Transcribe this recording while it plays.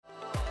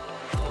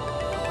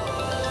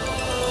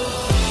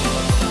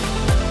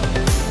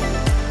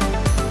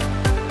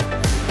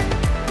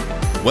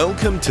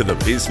Welcome to the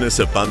Business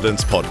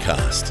Abundance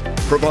Podcast,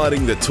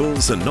 providing the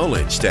tools and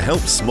knowledge to help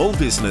small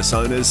business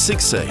owners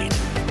succeed.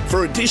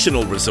 For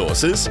additional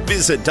resources,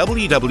 visit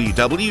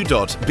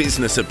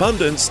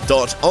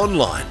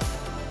www.businessabundance.online.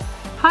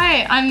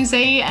 Hi, I'm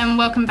Z and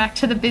welcome back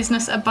to the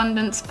Business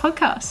Abundance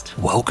Podcast.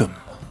 Welcome.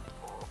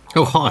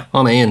 Oh, hi,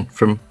 I'm Ian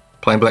from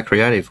Plain Black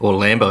Creative, or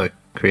Lambo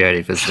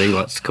Creative, as Z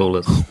likes to call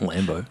it.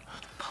 Lambo.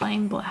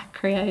 Plain Black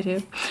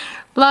Creative.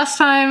 Last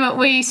time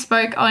we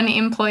spoke on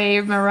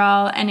employee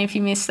morale, and if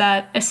you missed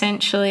that,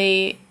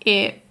 essentially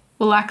it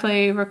will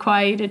likely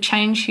require you to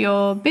change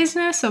your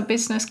business or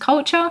business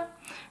culture.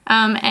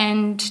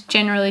 And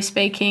generally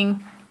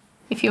speaking,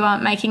 if you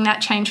aren't making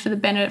that change for the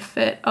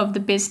benefit of the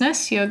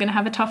business, you're going to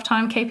have a tough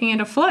time keeping it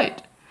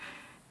afloat.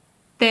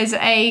 There's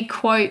a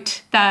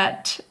quote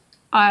that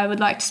I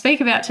would like to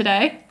speak about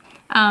today,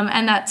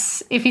 and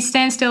that's, if you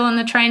stand still on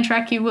the train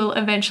track, you will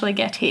eventually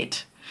get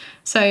hit.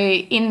 So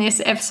in this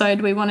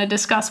episode, we want to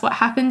discuss what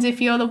happens if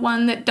you're the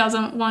one that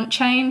doesn't want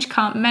change,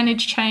 can't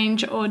manage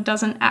change, or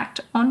doesn't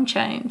act on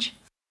change.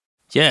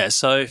 Yeah,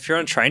 so if you're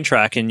on a train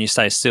track and you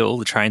stay still,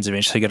 the train's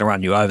eventually going to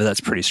run you over. That's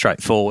pretty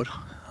straightforward.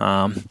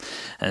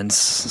 And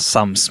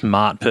some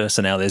smart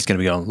person out there is going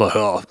to be going,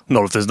 oh,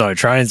 not if there's no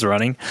trains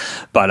running.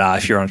 But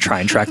if you're on a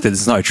train track that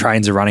there's no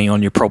trains are running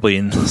on, you're probably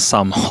in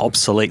some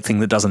obsolete thing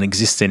that doesn't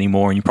exist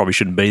anymore and you probably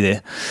shouldn't be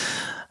there.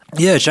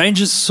 Yeah,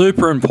 change is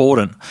super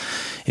important.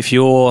 If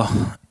you're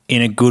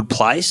in a good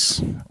place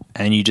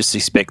and you just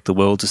expect the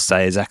world to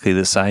stay exactly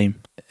the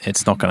same,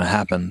 it's not going to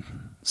happen.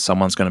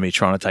 Someone's going to be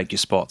trying to take your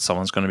spot.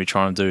 Someone's going to be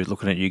trying to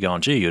looking at you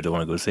going, gee, you're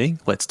doing a good thing.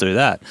 Let's do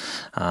that.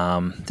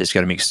 There's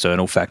going to be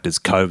external factors,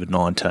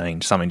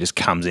 COVID-19, something just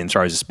comes in,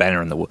 throws a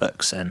spanner in the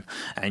works, and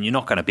you're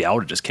not going to be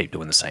able to just keep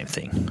doing the same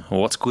thing.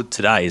 Well, what's good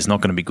today is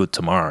not going to be good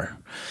tomorrow.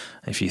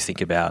 If you think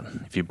about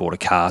if you bought a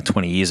car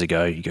 20 years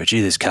ago, you go,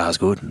 gee, this car's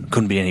good.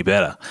 Couldn't be any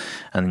better.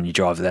 And then you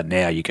drive that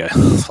now, you go,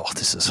 oh,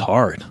 this is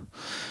horrid.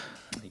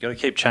 You've got to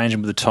keep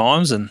changing with the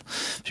times, and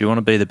if you want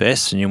to be the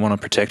best and you want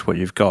to protect what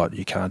you've got,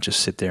 you can't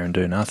just sit there and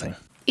do nothing.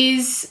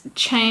 Is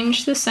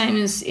change the same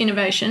as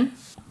innovation?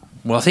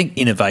 Well, I think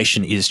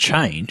innovation is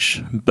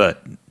change,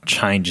 but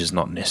change is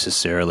not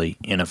necessarily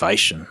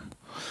innovation.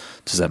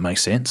 Does that make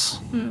sense?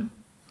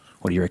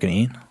 What do you reckon,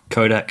 Ian?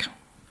 Kodak.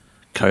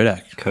 Oh,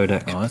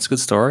 that's a good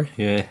story.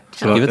 Yeah.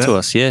 Give it to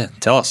us. Yeah,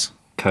 tell us.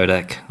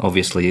 Kodak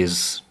obviously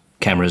is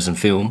cameras and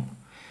film,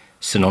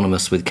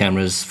 synonymous with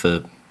cameras for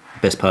the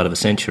best part of a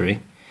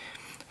century.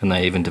 And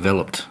they even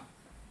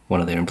one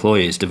of their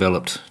employees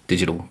developed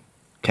digital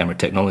camera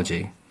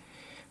technology,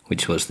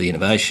 which was the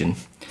innovation.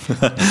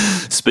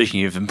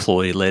 Speaking of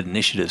employee-led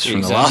initiatives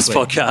from the last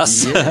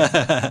podcast.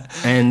 Yeah.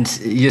 And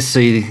you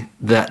see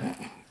that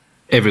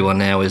everyone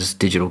now is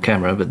digital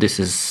camera, but this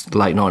is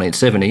late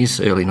 1970s,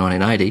 early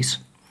 1980s.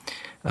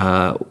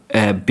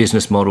 Our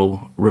business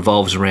model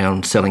revolves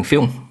around selling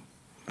film.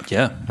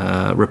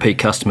 Yeah. Repeat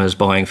customers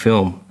buying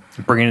film.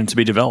 Bring it in to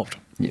be developed.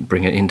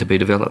 Bring it in to be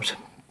developed.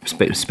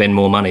 Spend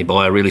more money,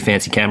 buy a really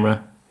fancy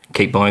camera,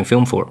 keep buying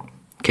film for it,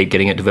 keep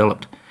getting it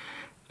developed.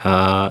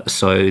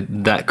 So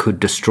that could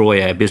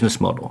destroy our business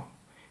model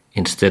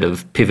instead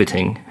of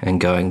pivoting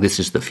and going, this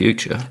is the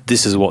future.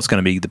 This is what's going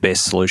to be the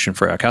best solution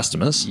for our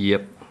customers.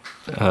 Yep.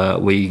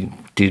 We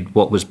did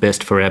what was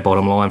best for our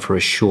bottom line for a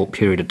short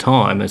period of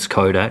time as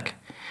Kodak,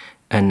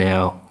 and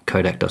now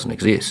Kodak doesn't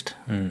exist.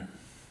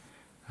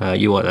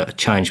 You either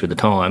change with the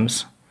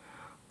times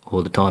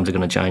or the times are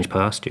going to change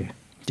past you.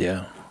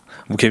 Yeah.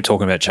 We'll keep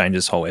talking about change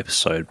this whole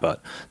episode,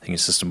 but I think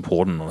it's just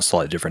important on a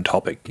slightly different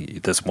topic.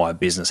 That's why a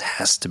business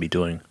has to be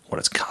doing what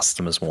its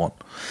customers want.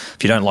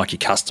 If you don't like your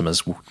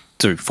customers,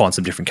 do find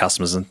some different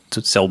customers and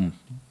to sell them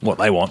what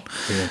they want.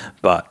 Yeah.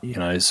 But,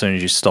 as soon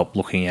as you stop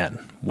looking at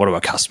what do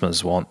our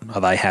customers want,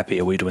 are they happy?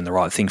 Are we doing the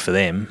right thing for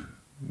them?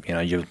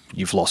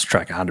 You've lost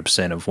track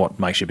 100% of what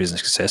makes your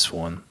business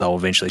successful, and they'll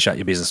eventually shut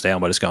your business down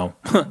by just going,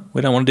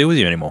 we don't want to deal with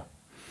you anymore.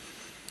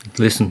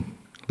 Listen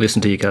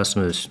to your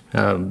customers.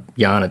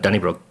 Jan at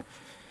Donnybrook,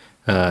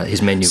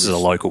 his menu This is a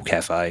local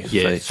cafe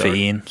for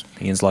Ian.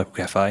 Ian's local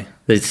cafe.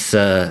 This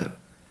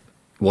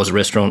was a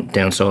restaurant,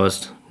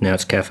 downsized, now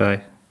it's a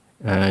cafe.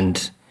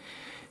 And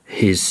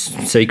his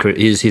secret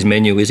is his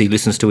menu is he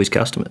listens to his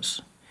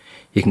customers.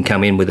 You can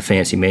come in with a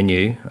fancy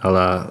menu, a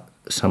la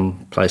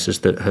some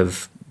places that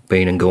have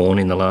been and gone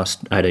in the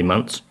last 18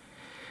 months,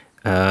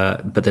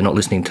 but they're not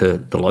listening to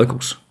the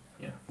locals.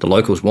 Yeah. The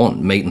locals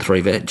want meat and 3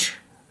 veg.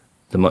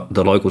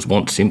 The locals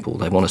want simple.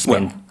 They want to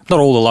spend... Well, not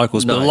all the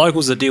locals, but the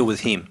locals that deal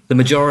with him. The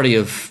majority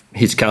of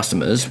his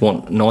customers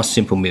want a nice,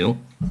 simple meal,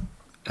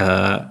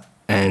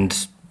 and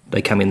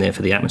they come in there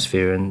for the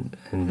atmosphere and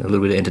a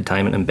little bit of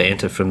entertainment and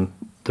banter from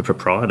the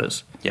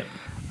proprietors. Yep.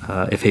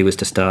 If he was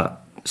to start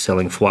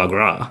selling foie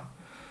gras,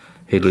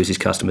 he'd lose his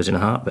customers in a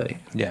heartbeat.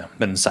 Yeah,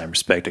 but in the same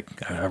respect,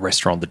 a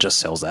restaurant that just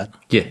sells that,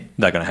 yeah,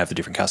 they're going to have a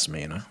different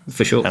customer,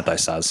 For sure. If they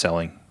start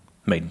selling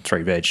meat and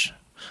 3 veg.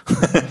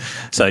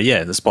 So,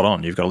 yeah, they're spot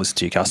on. You've got to listen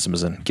to your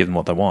customers and give them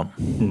what they want.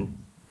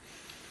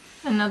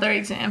 Another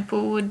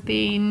example would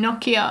be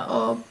Nokia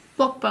or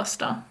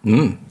Blockbuster.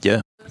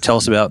 Yeah. Tell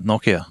us about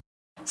Nokia.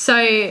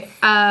 So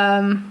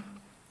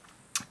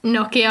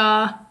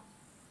Nokia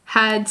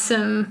had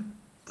some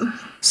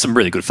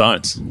really good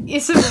phones.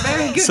 some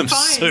very good Some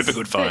phones. super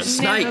good phones.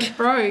 That never Snake.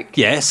 broke.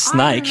 Yes,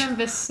 Snake. I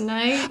remember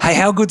Snake. Hey,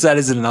 how good's that?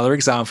 Is another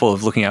example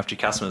of looking after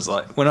your customers.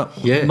 Like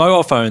Yeah.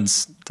 mobile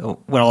phones,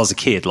 when I was a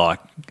kid, like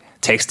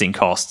texting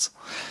costs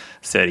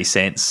 30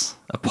 cents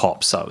a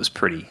pop. So it was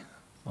pretty,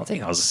 I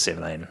think I was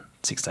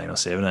 16 or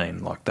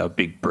 17. Like they were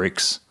big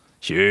bricks,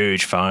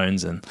 huge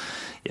phones. And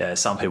yeah,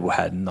 some people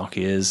had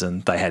Nokias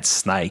and they had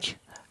Snake.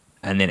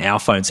 And then our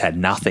phones had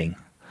nothing.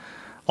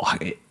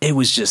 Like it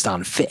was just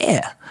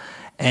unfair.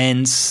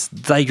 And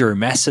they grew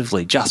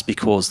massively just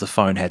because the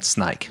phone had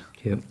Snake.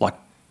 Yep. Like,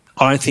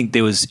 I don't think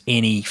there was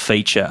any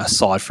feature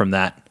aside from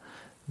that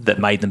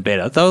made them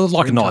better. They were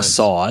like a nice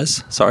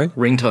size. Sorry?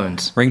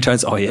 Ringtones.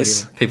 Ringtones, oh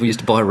yes. People used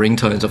to buy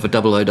ringtones off a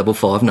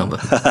 0055 number.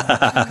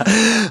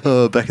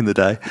 Oh, back in the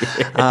day.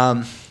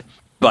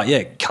 But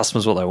yeah,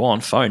 customers what they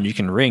want. Phone, you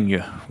can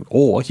ring,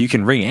 or you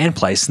can ring and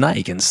play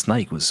Snake, and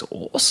Snake was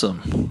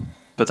awesome.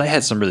 But they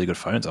had some really good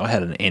phones. I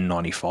had an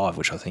N95,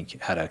 which I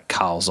think had a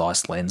Carl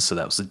Zeiss lens. So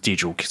that was the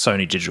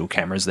Sony digital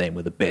cameras then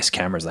were the best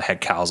cameras. They had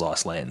Carl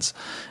Zeiss lens.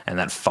 And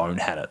that phone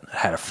had it. It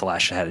had a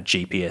flash. It had a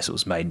GPS. It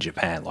was made in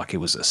Japan. Like it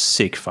was a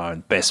sick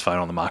phone. Best phone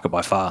on the market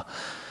by far.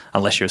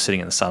 Unless you were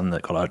sitting in the sun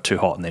that got too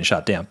hot and then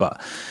shut down. But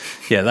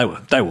yeah,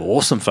 they were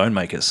awesome phone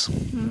makers.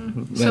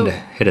 So-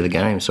 Ahead of the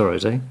game, sorry,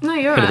 Z. No,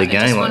 you're Ahead of right. the I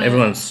just game. wanted-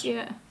 Everyone's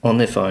yeah. on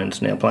their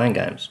phones now playing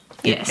games.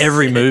 Yes.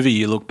 Every movie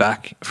you look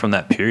back from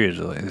that period,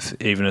 like,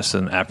 even if it's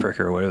an Aprica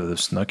or whatever,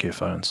 there's Nokia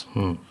phones.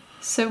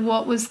 So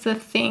what was the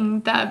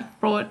thing that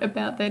brought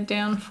about their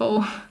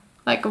downfall?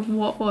 Like,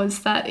 what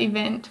was that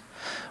event?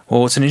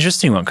 Well, it's an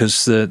interesting one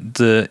because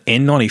the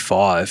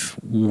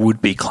N95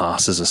 would be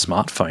classed as a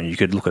smartphone. You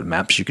could look at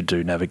maps, you could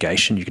do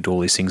navigation, you could do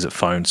all these things that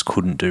phones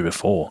couldn't do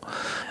before.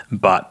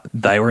 But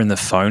they were in the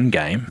phone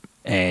game,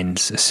 and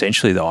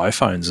essentially the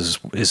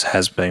iPhones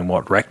has been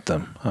what wrecked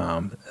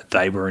them.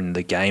 They were in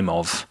the game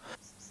of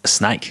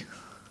Snake.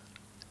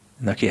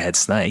 Nokia had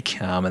Snake,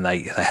 and they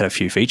had a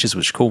few features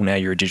which are cool. Now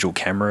you're a digital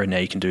camera, and now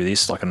you can do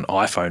this. Like an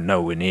iPhone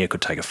nowhere near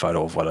could take a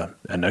photo of what a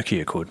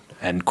Nokia could,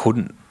 and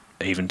couldn't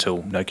even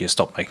till Nokia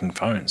stopped making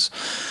phones.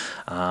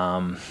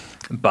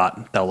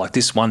 But they were like,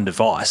 this one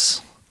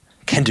device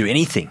can do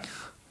anything.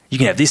 You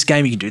can have this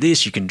game, you can do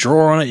this, you can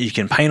draw on it, you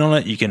can paint on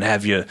it, you can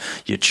have your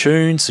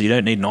tune, so you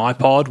don't need an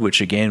iPod,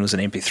 which again was an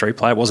MP3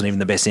 player. It wasn't even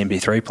the best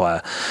MP3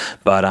 player,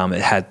 but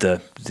it had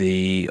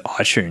the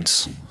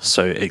iTunes,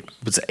 so it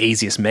was the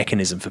easiest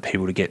mechanism for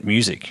people to get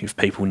music. If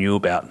people knew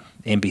about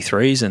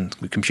MP3s and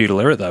the computer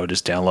literate, they would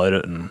just download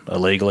it and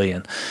illegally,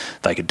 and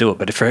they could do it.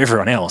 But for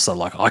everyone else, they're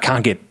like, I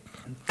can't get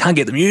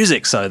the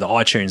music. So the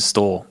iTunes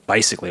store,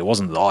 basically, it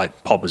wasn't the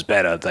iPod was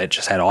better, they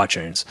just had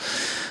iTunes.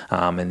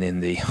 And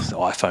then the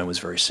iPhone was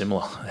very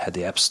similar. It had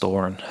the App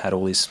Store and had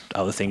all these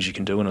other things you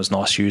can do, and it was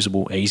nice,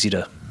 usable, easy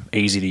to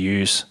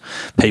use.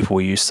 People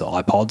were used to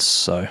iPods,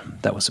 so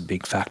that was a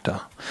big factor.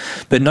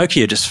 But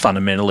Nokia just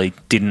fundamentally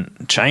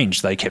didn't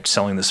change. They kept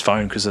selling this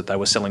phone because they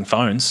were selling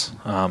phones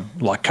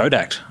like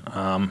Kodak.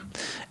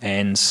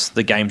 And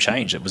the game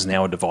changed. It was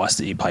now a device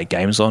that you play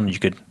games on. You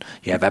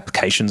have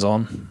applications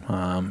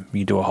on.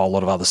 You do a whole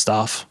lot of other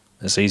stuff.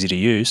 It's easy to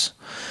use.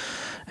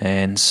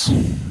 And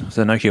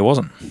the Nokia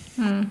wasn't.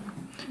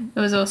 It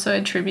was also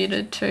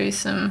attributed to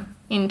some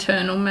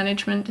internal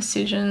management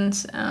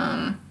decisions,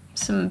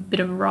 some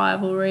bit of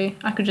rivalry.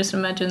 I could just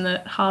imagine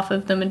that half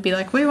of them would be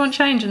like, we want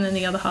change, and then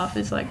the other half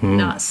is like,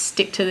 nah,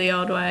 stick to the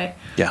old way.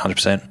 Yeah,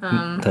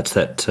 100%. That's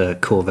that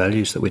core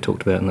values that we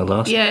talked about in the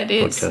last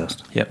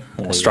podcast. Yep.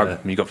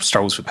 You've got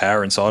struggles for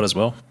power inside as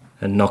well.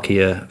 And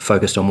Nokia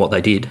focused on what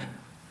they did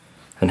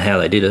and how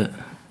they did it,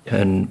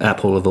 and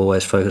Apple have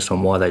always focused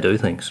on why they do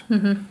things.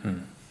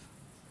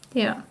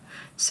 Yeah.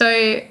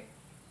 So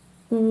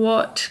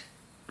what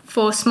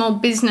for small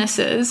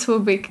businesses will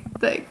be...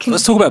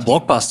 Let's talk about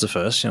Blockbuster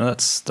first.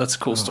 That's a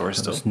cool story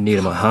still. It's near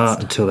to my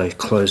heart until they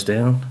closed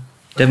down.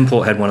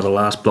 Devonport had one of the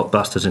last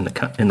Blockbusters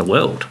in the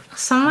world.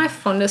 Some of my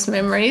fondest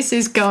memories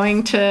is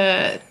going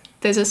to...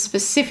 There's a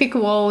specific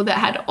wall that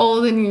had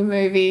all the new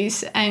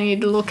movies, and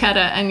you'd look at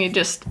it and you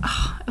just,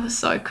 it was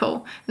so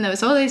cool. And there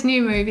was all these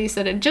new movies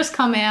that had just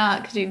come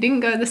out because you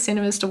didn't go to the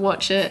cinemas to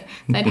watch it.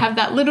 They'd have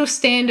that little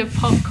stand of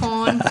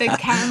popcorn, the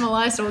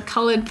caramelised or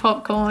coloured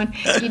popcorn.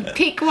 You'd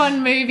pick one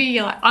movie,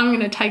 you're like, I'm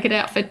going to take it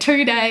out for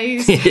 2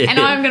 days and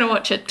I'm going to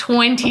watch it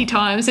 20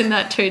 times in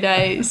that 2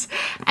 days.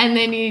 And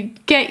then you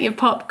get your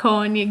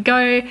popcorn, you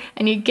go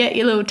and you get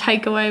your little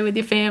takeaway with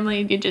your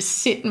family, and you just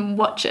sit and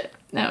watch it.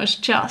 And it was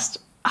just...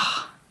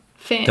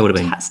 fantastic. That would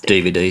have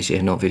been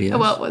DVDs, not videos.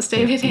 Well, it was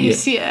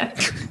DVDs, yeah.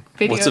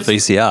 Videos. What's a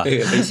VCR?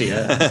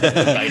 VCR.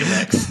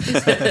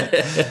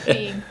 Betamax.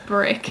 Big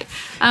brick.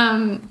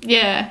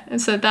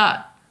 And so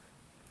that,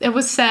 it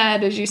was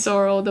sad as you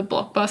saw all the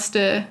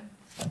Blockbuster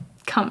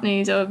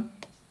companies or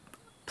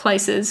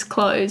places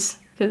close,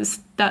 because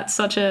that's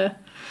such a,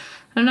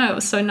 I don't know, it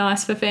was so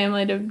nice for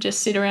family to just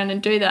sit around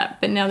and do that.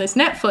 But now there's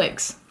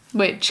Netflix,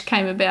 which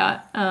came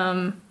about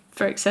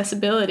for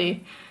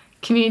accessibility.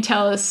 Can you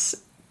tell us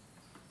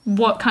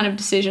what kind of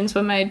decisions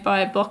were made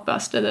by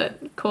Blockbuster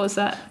that caused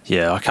that?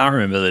 Yeah, I can't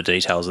remember the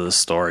details of the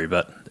story,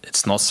 but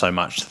it's not so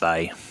much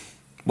the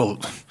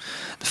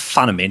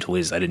fundamental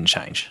is they didn't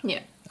change.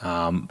 Yeah.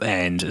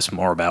 And it's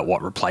more about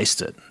what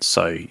replaced it.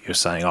 So you're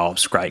saying, oh,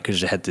 it's great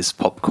because you had this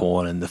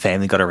popcorn and the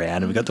family got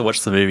around and we got to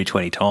watch the movie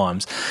 20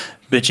 times.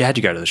 But you had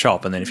to go to the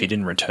shop, and then if you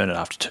didn't return it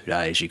after 2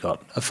 days, you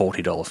got a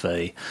 $40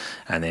 fee.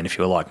 And then if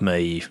you were like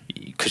me,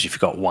 because you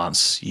forgot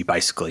once, you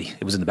basically,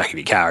 it was in the back of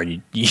your car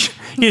and you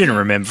didn't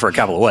remember for a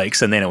couple of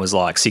weeks, and then it was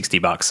like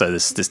 $60. So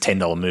this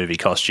 $10 movie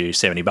cost you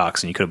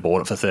 $70 and you could have bought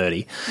it for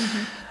 $30.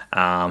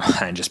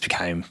 And just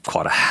became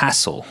quite a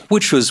hassle,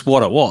 which was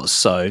what it was.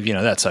 So,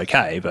 that's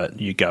okay, but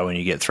you go and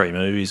you get 3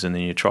 movies and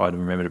then you try to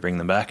remember to bring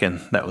them back, and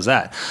that was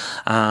that.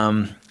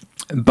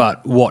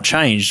 But what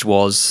changed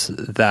was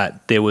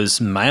that there was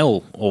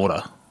mail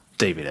order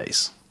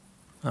DVDs,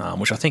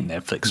 which I think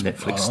Netflix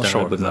started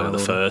sure with they were mail the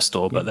order. first,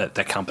 but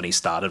that company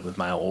started with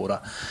mail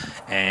order.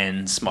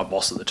 And my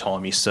boss at the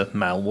time used to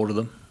mail order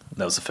them.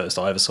 That was the first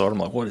I ever saw it. I'm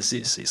like, what is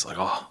this? He's like,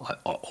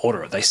 I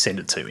order it. They send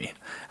it to me.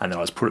 And then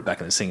I just put it back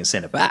in the thing and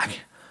send it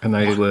back. And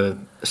they were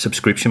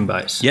subscription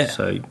based. Yeah.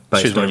 So Choose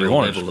based on whatever your you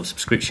wanted. level of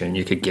subscription,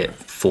 you could get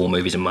 4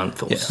 movies a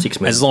month or 6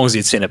 movies. As long as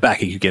you'd send it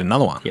back, you could get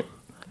another one. Yep.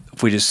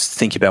 If we just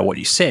think about what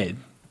you said,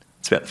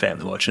 it's about the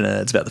family watching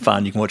it, it's about the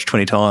fun. You can watch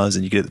 20 times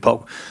and you get the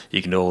pop.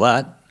 You can do all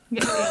that,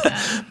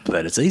 Yeah.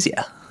 but it's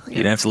easier.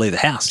 You don't have to leave the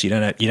house.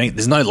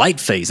 There's no late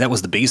fees. That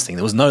was the biggest thing.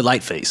 There was no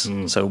late fees.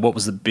 So what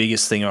was the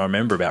biggest thing I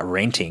remember about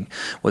renting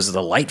was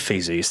the late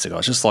fees I used to go.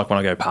 It's just like when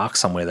I go park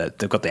somewhere, that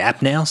they've got the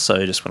app now.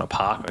 So just when I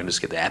park, I can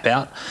just get the app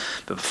out.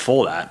 But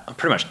before that,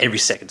 pretty much every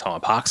second time I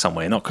park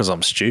somewhere, not because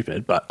I'm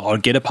stupid, but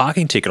I'd get a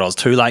parking ticket. I was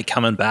too late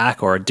coming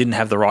back, or I didn't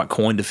have the right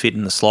coin to fit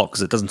in the slot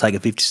because it doesn't take a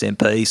 50-cent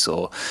piece,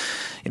 or,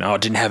 I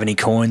didn't have any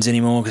coins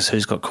anymore because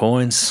who's got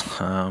coins?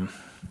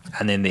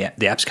 And then the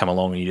apps come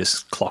along and you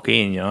just clock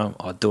in,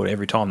 I do it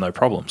every time, no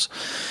problems.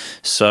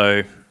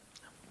 So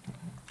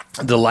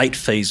the late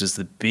fees was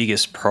the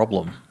biggest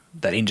problem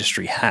that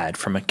industry had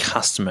from a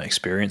customer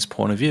experience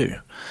point of view.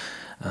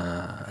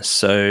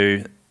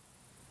 So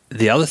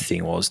the other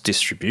thing was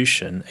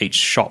distribution. Each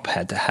shop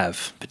had to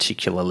have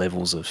particular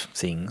levels of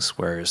things,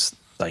 whereas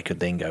they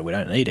could then go, we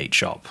don't need each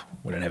shop.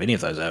 We don't have any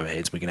of those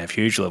overheads. We can have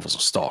huge levels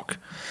of stock.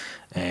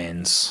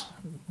 And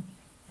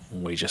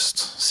we just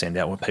send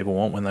out what people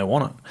want when they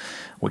want it,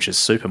 which is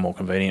super more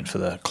convenient for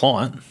the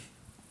client.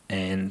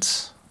 And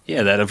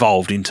that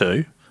evolved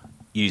into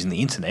using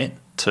the internet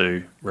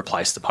to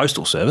replace the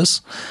postal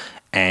service.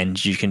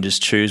 And you can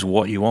just choose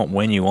what you want,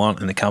 when you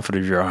want, in the comfort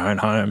of your own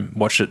home.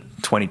 Watch it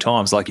 20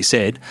 times. Like you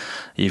said,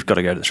 you've got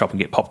to go to the shop and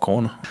get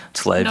popcorn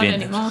to live Not in.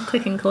 anymore.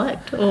 Click and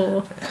collect,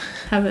 or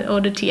have it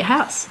ordered to your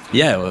house.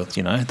 Yeah, well,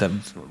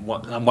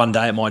 one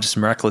day it might just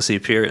miraculously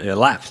appear at your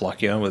lap,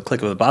 like, with a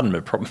click of a button,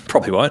 but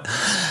probably won't.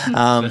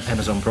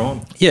 Amazon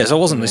Prime. Yeah, so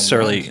it wasn't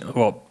necessarily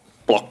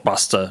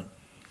Blockbuster,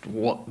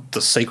 what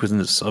the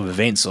sequence of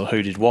events or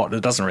who did what.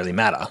 It doesn't really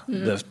matter.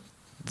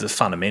 The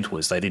fundamental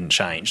is they didn't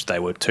change. They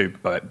were too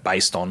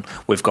based on,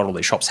 we've got all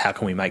these shops, how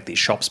can we make these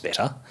shops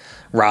better,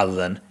 rather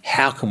than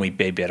how can we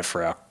be better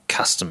for our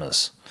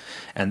customers.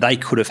 And they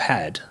could have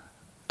had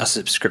a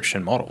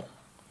subscription model.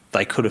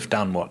 They could have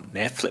done what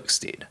Netflix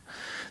did.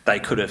 They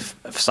could have,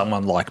 if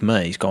someone like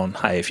me, gone,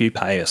 hey, if you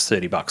pay us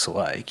 $30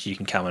 a week, you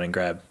can come in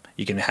and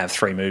you can have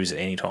 3 movies at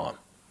any time.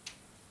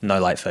 No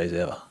late fees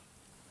ever.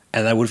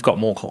 And they would have got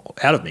more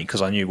out of me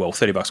because I knew,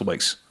 $30 a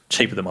week's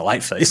cheaper than my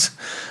late fees.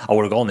 I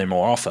would have gone there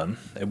more often.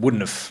 I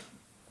wouldn't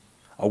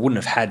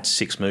have had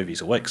 6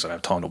 movies a week because I don't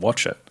have time to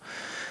watch it.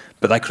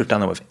 But they could have done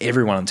that with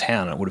everyone in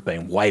town and it would have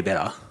been way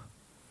better.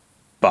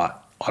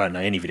 But I don't know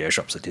any video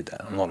shops that did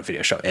that. I'm not a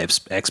video shop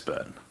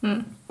expert.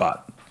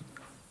 But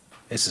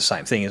it's the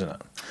same thing, isn't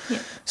it? Yeah.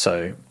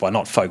 So by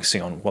not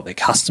focusing on what their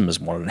customers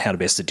wanted and how to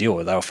best to deal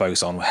with it, they were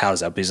focused on how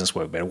does our business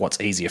work better,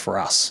 what's easier for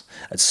us.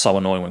 It's so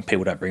annoying when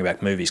people don't bring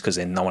back movies because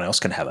then no one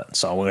else can have it.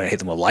 So we're going to hit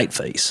them with late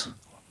fees.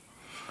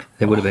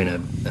 There would have been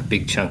a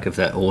big chunk of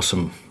that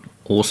awesome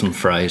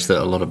phrase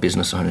that a lot of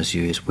business owners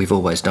use. We've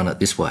always done it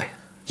this way.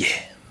 Yeah.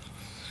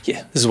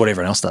 This is what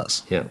everyone else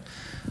does. Yeah.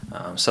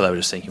 So they were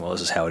just thinking, this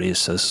is how it is,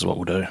 so this is what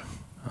we'll do.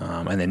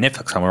 And then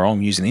Netflix come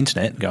along using the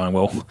internet going,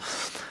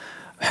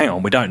 hang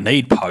on, we don't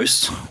need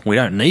posts. We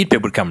don't need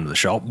people to come to the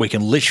shop. We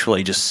can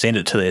literally just send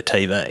it to their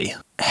TV.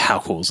 How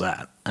cool is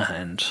that?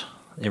 And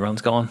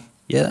everyone's gone,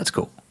 yeah, that's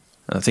cool.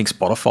 And I think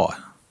Spotify.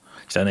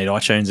 You don't need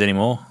iTunes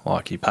anymore.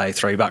 Like you pay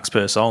 $3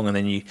 per song and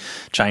then you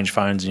change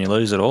phones and you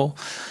lose it all.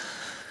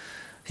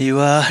 You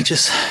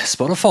just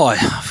Spotify.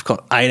 I've got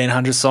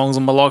 1,800 songs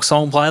on my like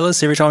song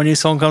playlist. Every time a new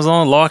song comes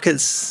on, I like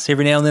it.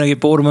 Every now and then I get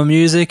bored of my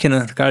music and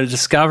I go to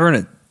Discover and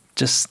it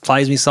just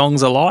plays me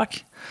songs I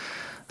like.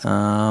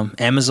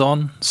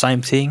 Amazon,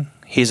 same thing.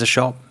 Here's a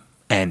shop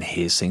and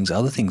here's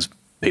other things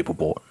people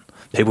bought.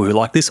 People who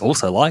like this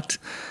also liked.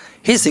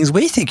 Here's things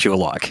we think you'll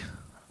like.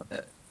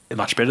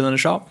 Much better than a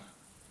shop.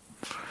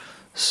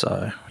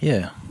 So,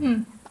 yeah.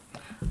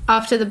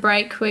 After the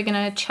break, we're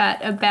going to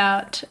chat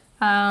about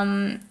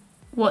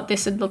what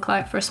this would look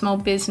like for a small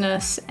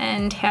business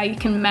and how you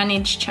can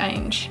manage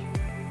change.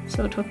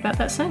 So we'll talk about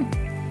that soon.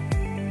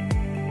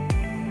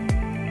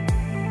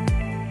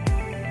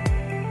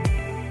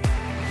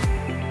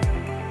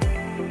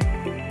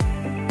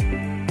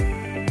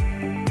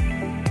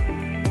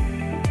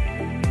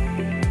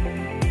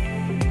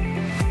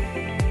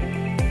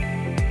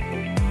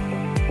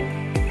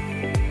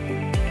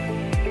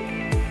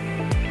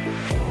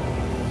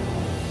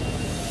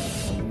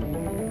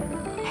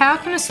 How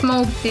can a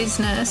small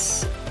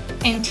business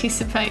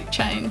anticipate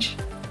change?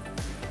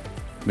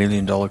 $1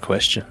 million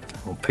question.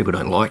 Well, people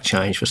don't like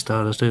change for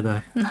starters, do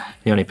they? No.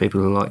 The only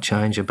people who like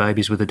change are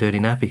babies with a dirty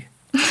nappy.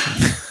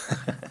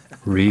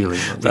 Really.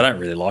 They don't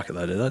really like it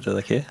though, do they? Do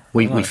they care?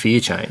 We fear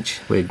change.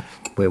 We're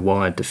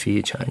wired to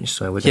fear change.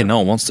 So no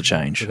one wants to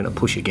change. We're going to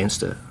push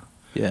against it.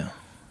 Yeah.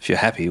 If you're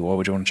happy, why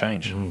would you want to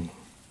change?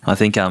 I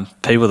think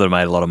people that have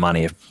made a lot of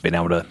money have been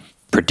able to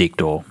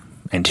predict or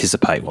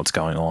anticipate what's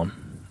going on.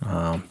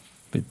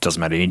 It doesn't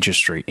matter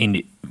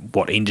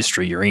what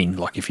industry you're in.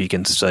 Like if you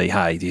can see,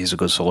 hey, here's a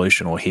good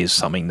solution or here's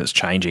something that's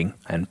changing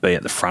and be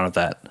at the front of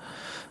that,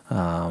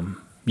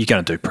 you're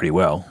going to do pretty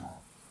well.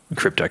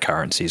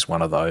 Cryptocurrency is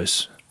one of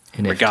those,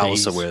 NFTs.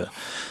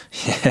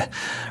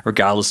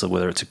 regardless of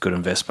whether it's a good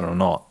investment or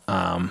not.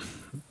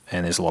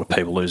 And there's a lot of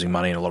people losing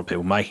money and a lot of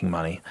people making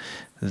money.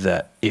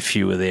 That if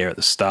you were there at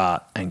the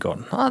start and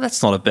gone, oh,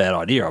 that's not a bad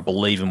idea. I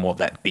believe in what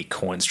that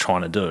Bitcoin's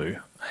trying to do.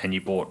 And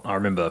you bought, I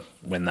remember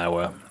when they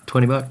were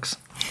 $20.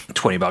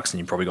 $20 and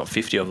you probably got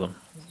 50 of them,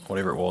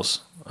 whatever it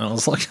was. And I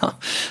was like, oh,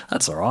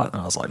 that's all right. And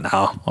I was like, no,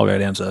 I'll go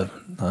down to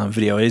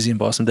Video Easy and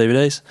buy some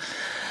DVDs.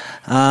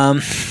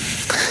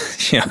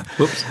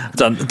 Whoops.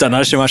 Don't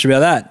know too much about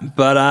that.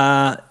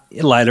 But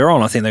later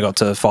on, I think they got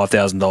to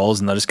 $5,000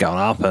 and they're just going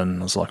up. And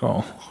I was like,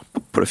 oh,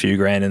 put a few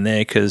grand in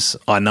there because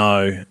I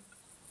know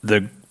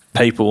the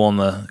people on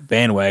the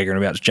bandwagon are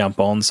about to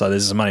jump on, so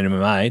there's some money to be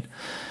made.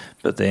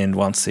 But then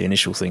once the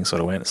initial thing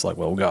sort of went, it's like,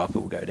 well, we'll go up, it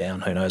will go down.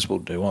 Who knows? We'll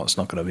do what?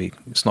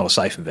 It's not a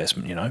safe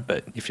investment,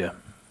 But if you're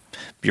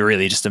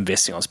really just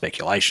investing on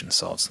speculation,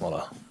 so it's not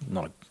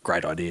a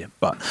great idea.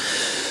 But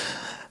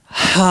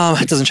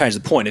it doesn't change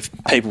the point. If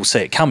people see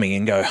it coming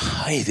and go,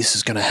 hey, this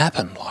is going to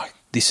happen, like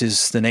this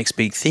is the next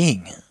big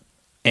thing,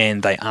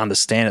 and they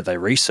understand it, they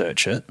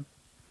research it,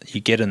 you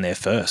get in there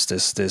first.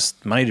 There's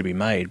money to be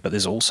made, but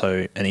there's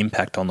also an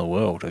impact on the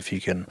world if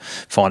you can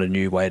find a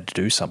new way to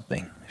do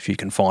something. If you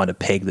can find a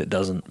peg that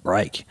doesn't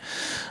break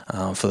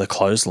for the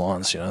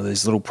clotheslines,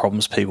 there's little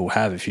problems people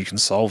have. If you can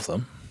solve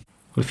them.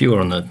 Well, if you're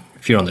on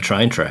the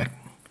train track,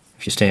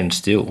 if you stand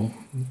still,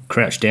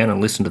 crouch down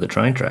and listen to the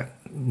train track,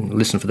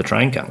 listen for the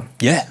train coming.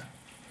 Yeah,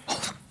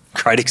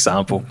 great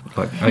example.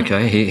 Like,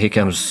 okay, here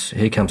comes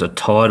a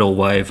tidal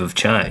wave of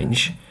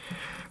change.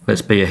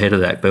 Let's be ahead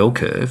of that bell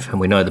curve, and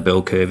we know the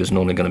bell curve is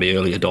normally going to be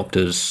early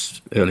adopters,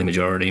 early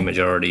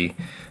majority,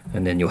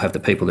 and then you'll have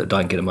the people that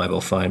don't get a mobile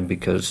phone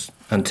because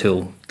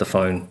until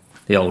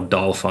the old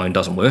dial phone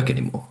doesn't work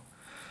anymore.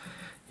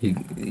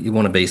 You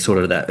want to be sort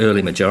of that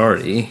early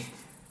majority,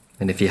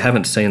 and if you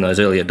haven't seen those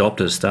early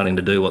adopters starting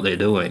to do what they're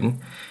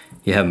doing,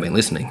 you haven't been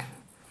listening.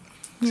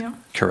 Yeah.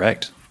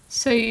 Correct.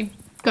 So you've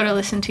got to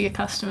listen to your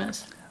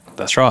customers.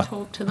 That's right.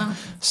 Talk to them.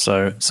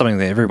 So something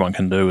that everyone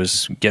can do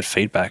is get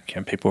feedback,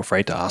 and people are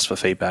afraid to ask for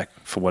feedback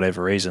for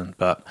whatever reason.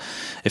 But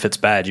if it's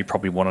bad, you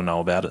probably want to know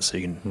about it so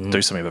you can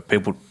do something. But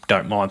people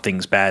don't mind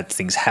things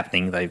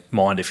happening. They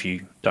mind if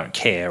you don't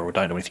care or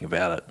don't do anything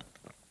about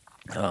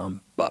it.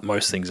 But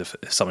most things, if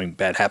something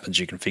bad happens,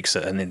 you can fix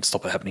it and then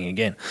stop it happening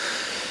again.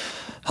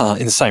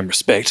 In the same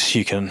respect,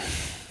 you can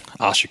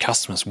ask your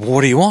customers,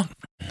 what do you want?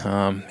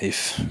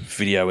 If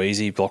Video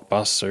Easy,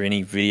 Blockbuster, or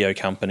any video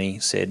company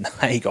said,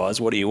 hey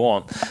guys, what do you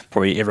want?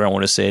 Probably everyone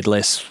would have said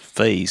less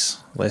fees,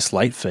 less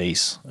late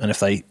fees. And if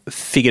they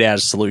figured out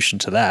a solution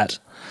to that,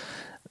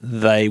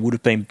 they would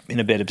have been in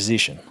a better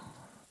position.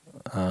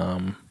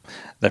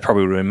 They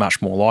probably would have been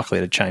much more likely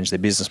to change their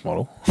business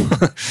model.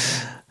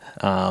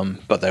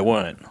 But they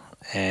weren't.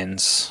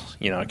 And,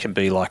 it can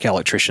be like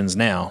electricians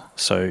now.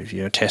 So,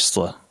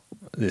 Tesla,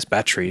 there's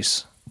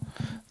batteries.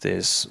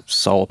 There's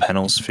solar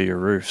panels for your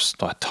roofs,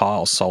 like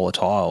tiles, solar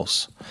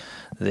tiles.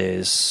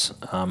 There's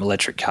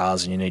electric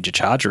cars and you need your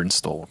charger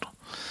installed.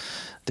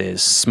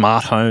 There's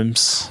smart homes,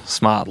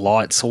 smart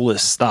lights, all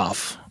this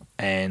stuff.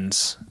 And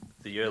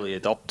the early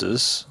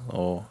adopters,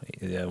 or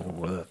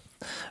the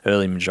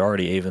early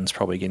majority even, is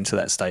probably getting to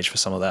that stage for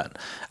some of that,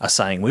 are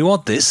saying, we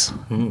want this.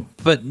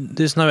 But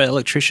there's no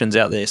electricians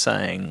out there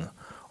saying,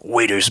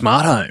 we do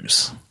smart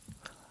homes.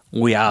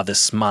 We are the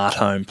smart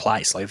home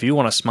place. Like if you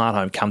want a smart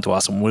home, come to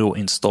us and we'll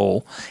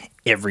install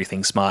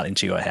everything smart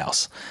into your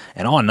house.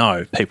 And I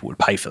know people would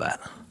pay for that,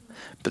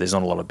 but there's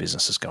not a lot of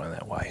businesses going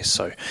that way.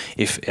 So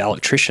if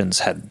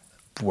electricians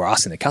were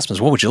asking their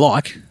customers, what would you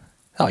like?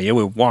 Oh yeah,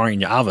 we're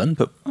wiring your oven,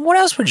 but what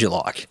else would you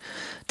like?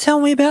 Tell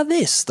me about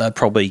this. They'd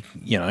probably,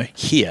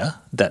 hear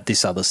that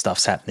this other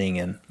stuff's happening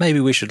and maybe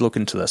we should look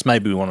into this.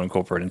 Maybe we want to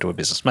incorporate it into a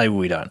business. Maybe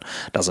we don't.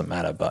 Doesn't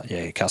matter. But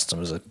yeah,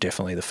 customers are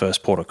definitely the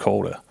first port of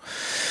call to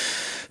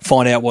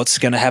find out what's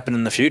going to happen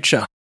in the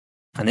future.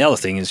 And the other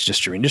thing is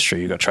just your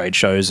industry. You've got trade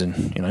shows,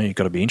 and you've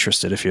got to be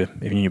interested. If you're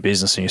in your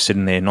business and you're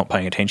sitting there not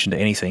paying attention to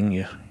anything,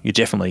 you're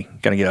definitely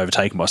going to get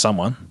overtaken by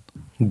someone.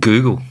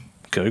 Google.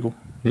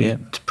 Yeah.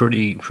 It's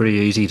pretty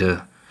easy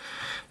to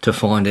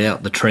find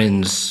out the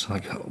trends.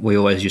 Like we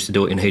always used to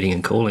do it in heating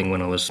and cooling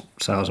when I was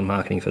sales and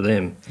marketing for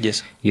them.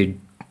 Yes. You'd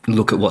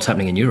look at what's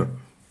happening in Europe.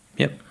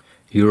 Yep.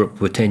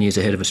 Europe were 10 years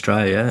ahead of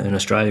Australia, and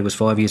Australia was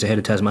 5 years ahead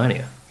of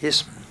Tasmania.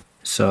 Yes.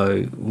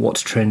 So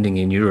what's trending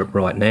in Europe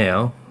right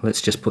now, let's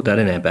just put that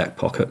in our back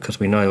pocket, because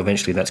we know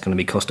eventually that's going to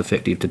be cost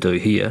effective to do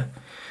here.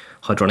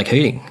 Hydronic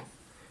heating.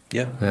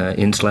 Yeah.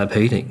 In-slab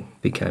heating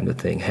became the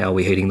thing. How are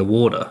we heating the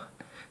water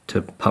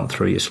to pump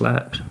through your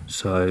slabs?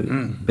 So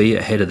be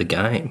ahead of the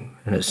game.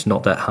 And it's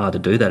not that hard to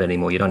do that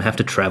anymore. You don't have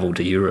to travel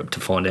to Europe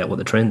to find out what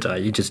the trends are.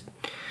 You just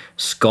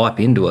Skype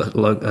into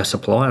a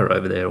supplier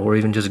over there, or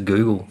even just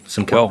Google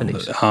some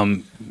companies. Well,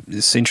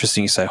 it's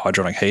interesting you say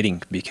hydronic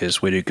heating,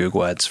 because we do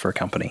Google ads for a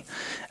company,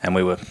 and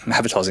we were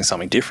advertising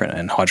something different,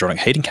 and hydronic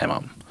heating came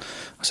up.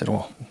 I said,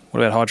 well,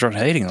 what about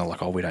hydronic heating? And they're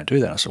like, oh, we don't do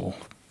that. I said, well,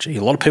 gee,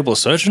 a lot of people are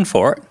searching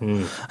for it.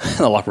 And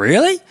they're like,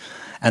 really?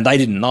 And they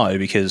didn't know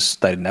because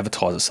they didn't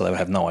advertise it, so they would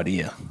have no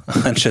idea.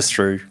 And just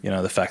through,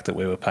 the fact that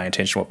we were paying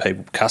attention to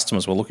what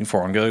customers were looking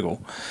for on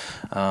Google,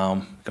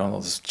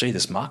 going, gee,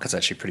 this market's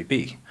actually pretty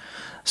big.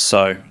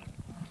 So,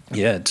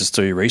 yeah, just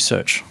do your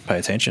research, pay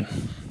attention.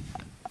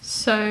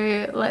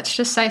 So let's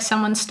just say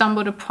someone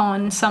stumbled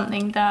upon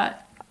something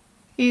that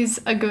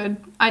is a good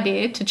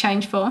idea to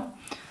change for.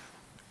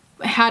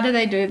 How do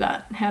they do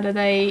that? How do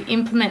they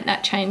implement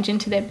that change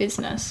into their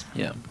business?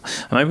 Yeah.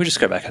 Maybe we just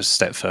go back a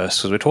step first,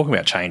 because we're talking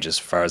about changes as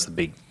far as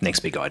the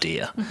next big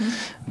idea.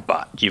 Mm-hmm.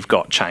 But you've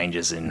got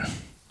changes in,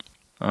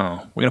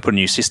 we're going to put a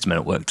new system in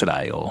at work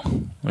today, or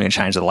we're going to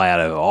change the layout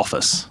of our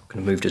office.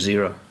 Going to move to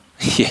Xero.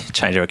 Yeah,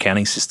 change our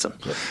accounting system.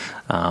 Yep.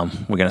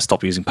 We're going to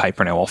stop using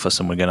paper in our office,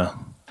 and we're going to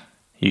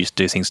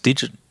do things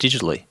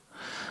digitally.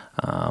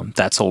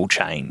 That's all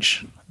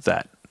change.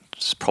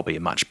 That's probably a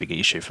much bigger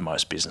issue for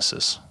most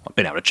businesses.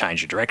 Being able to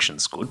change your direction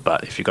is good,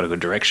 but if you've got a good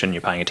direction,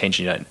 you're paying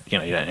attention, you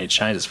don't need to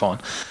change. It's fine.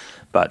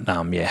 But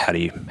how do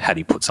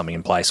you put something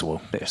in place,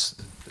 or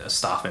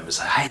staff members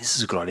say, hey, this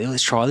is a good idea,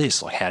 let's try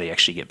this. Like, how do you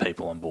actually get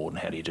people on board,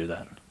 and how do you do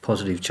that?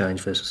 Positive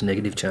change versus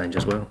negative change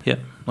as well. Yeah,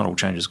 not all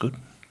change is good.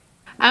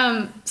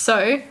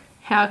 So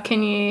how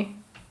can you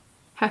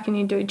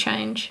do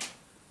change?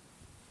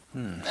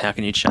 How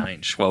can you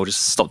change? Well,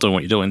 just stop doing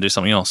what you're doing and do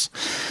something else.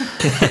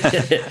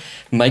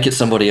 Make it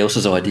somebody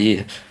else's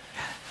idea.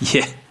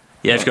 Yeah.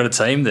 Yeah, if you've got a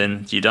team,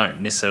 then you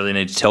don't necessarily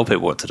need to tell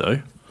people what to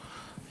do.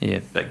 Yeah,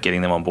 but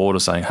getting them on board or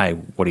saying, hey,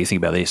 what do you think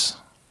about this?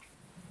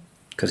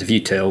 Because if you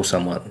tell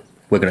someone,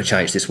 we're going to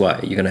change this way,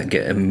 you're going to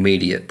get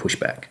immediate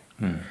pushback.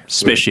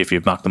 Especially if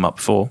you've mucked them up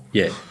before.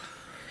 Yeah.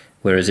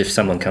 Whereas if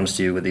someone comes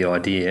to you with the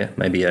idea,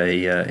 maybe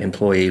a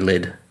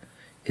employee-led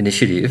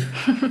initiative,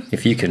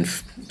 if you can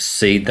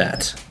seed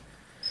that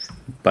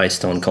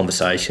based on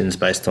conversations,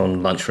 based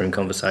on lunchroom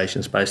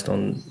conversations, based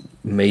on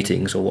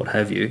meetings or what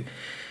have you,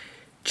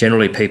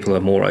 generally people are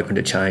more open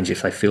to change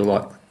if they feel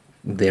like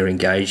they're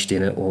engaged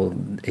in it or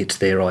it's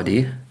their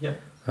idea. Yeah.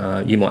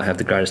 You might have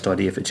the greatest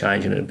idea for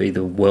change and it'd be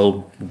the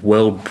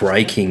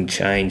world-breaking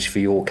change for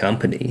your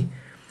company.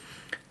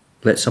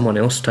 Let someone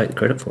else take the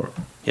credit for it.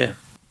 Yeah.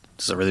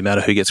 Does it really matter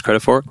who gets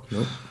credit for it?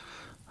 Nope.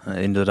 At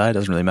the end of the day, it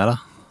doesn't really matter.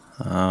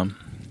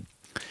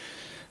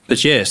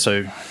 But yeah,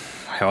 so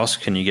how else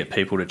can you get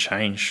people to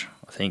change?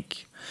 I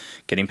think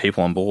getting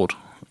people on board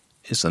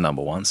is the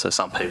number one. So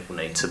some people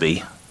need to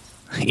be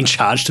in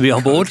charge to be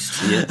on board.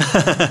 Yeah.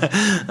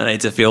 They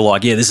need to feel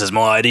like, yeah, this is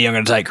my idea, I'm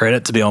going to take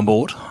credit to be on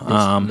board.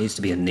 There needs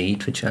to be a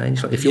need for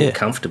change. Like if you're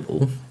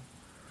comfortable,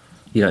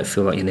 you don't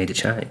feel like you need to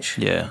change.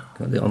 Yeah.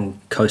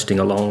 I'm coasting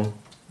along.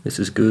 This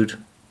is good.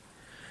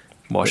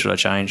 Why should I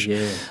change?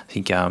 Yeah. I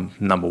think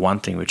number one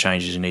thing with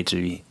change is you need to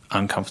be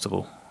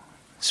uncomfortable.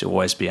 So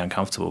always be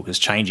uncomfortable, because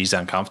change is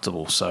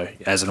uncomfortable. So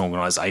as an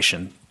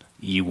organisation,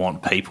 you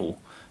want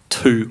people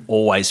to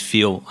always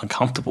feel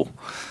uncomfortable.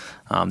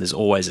 There's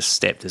always a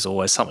step. There's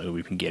always something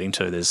we've been getting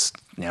to.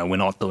 We're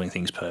not doing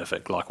things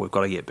perfect. Like, we've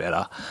got to get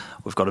better.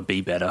 We've got to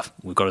be better.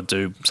 We've got to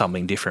do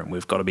something different.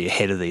 We've got to be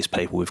ahead of these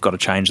people. We've got to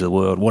change the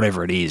world.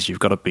 Whatever it is, you've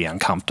got to be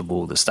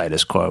uncomfortable with the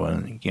status quo,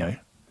 and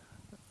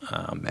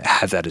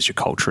have that as your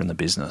culture in the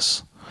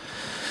business.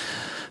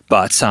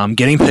 But going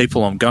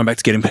back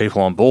to getting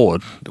people on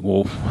board,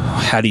 well,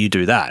 how do you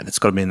do that? It's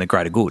got to be in the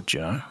greater good,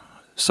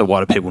 So why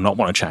do people not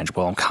want to change?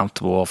 Well, I'm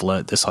comfortable, I've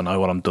learnt this, I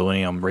know what I'm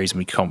doing, I'm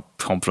reasonably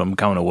confident, I'm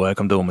going to work,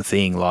 I'm doing my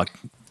thing. Like,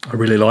 I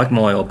really like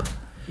MyOb.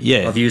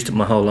 Yeah. I've used it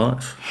my whole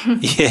life.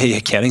 Yeah,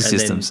 accounting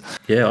systems.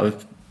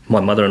 My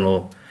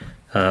mother-in-law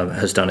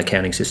has done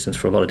accounting systems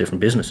for a lot of different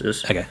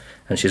businesses. Okay.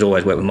 And she's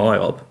always worked with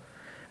MyOb.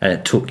 And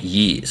it took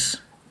years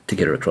to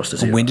get her across to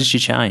Xero. When did she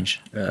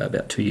change?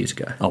 About 2 years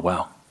ago. Oh,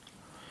 wow.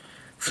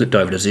 Flipped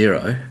over to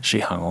Xero. She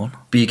hung on.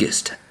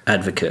 Biggest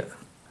advocate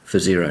for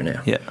Xero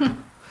now. Yeah.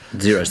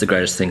 Xero's the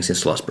greatest thing since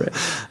sliced bread.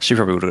 She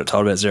probably would have got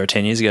told about Xero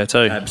 10 years ago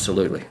too.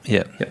 Absolutely.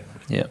 Yeah. Yep.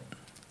 Yeah.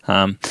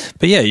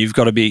 But yeah, you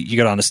got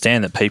to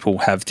understand that people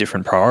have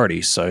different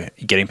priorities. So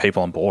getting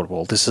people on board,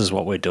 well, this is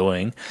what we're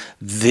doing,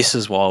 this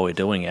is why we're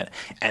doing it,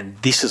 and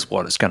this is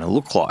what it's going to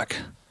look like.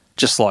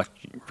 Just like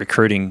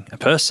recruiting a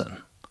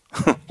person.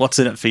 What's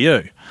in it for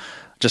you?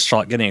 Just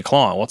like getting a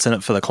client. What's in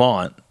it for the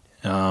client?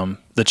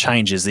 The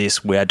change is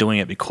this. We are doing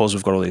it because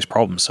we've got all these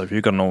problems. So if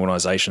you've got an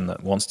organisation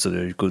that wants to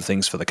do good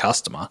things for the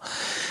customer,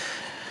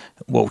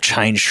 well,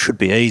 change should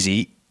be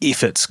easy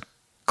if it's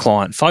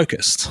client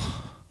focused.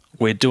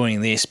 We're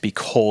doing this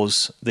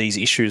because these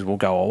issues will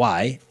go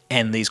away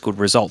and these good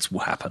results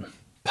will happen.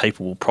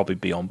 People will probably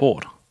be on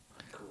board.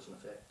 Cause and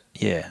effect.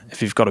 Yeah.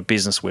 If you've got a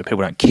business where people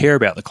don't care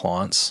about the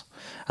clients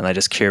and they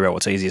just care about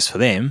what's easiest for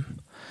them,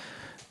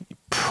 you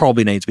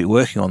probably need to be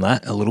working on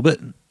that a little bit,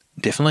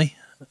 definitely.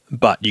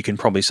 But you can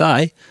probably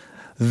say,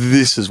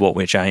 this is what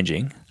we're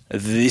changing.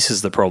 This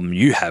is the problem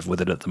you have with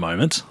it at the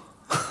moment.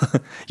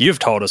 You've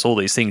told us all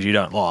these things you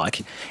don't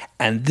like,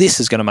 and this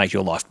is going to make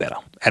your life better.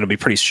 And it'll be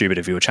pretty stupid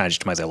if you were changing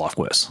to make their life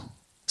worse.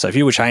 So if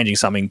you were changing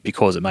something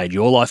because it made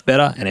your life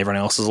better and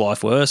everyone else's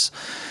life worse,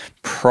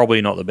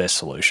 probably not the best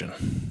solution.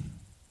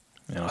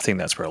 And I think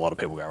that's where a lot of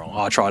people go wrong.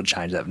 Oh, I tried to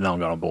change that, but no one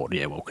got on board.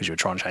 Yeah, well, because you were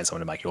trying to change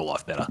something to make your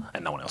life better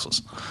and no one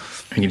else's.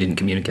 And you didn't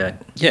communicate.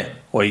 Yeah.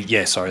 Well,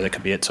 yeah, sorry, that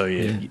could be it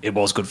too. It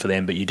was good for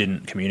them, but you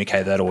didn't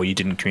communicate that, or you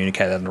didn't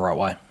communicate that in the right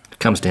way. It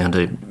comes down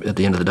to, at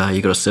the end of the day,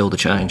 you've got to sell the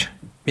change.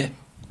 Yeah.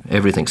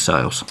 Everything's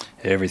sales.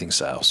 Everything's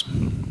sales.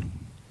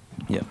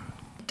 Yeah.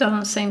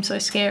 Doesn't seem so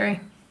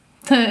scary.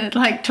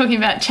 Like talking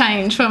about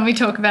change, when we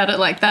talk about it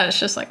like that, it's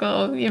just like,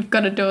 well, you've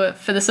got to do it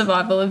for the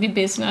survival of your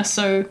business.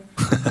 So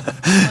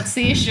what's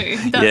the issue?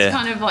 That's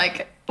kind of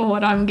like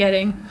what I'm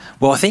getting.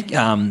 Well, I think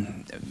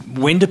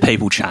when do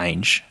people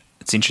change?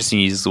 It's interesting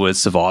you use the word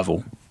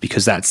survival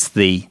because that's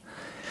the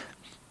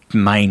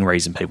main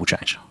reason people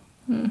change.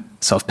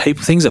 So if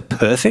things are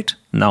perfect,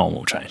 no one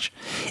will change.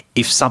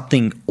 If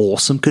something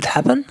awesome could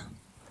happen,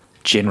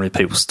 generally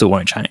people still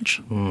won't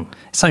change. If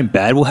something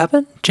bad will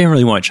happen,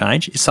 generally won't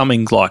change. If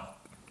something's like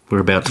We're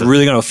about to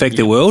really going to affect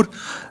the world,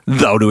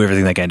 they'll do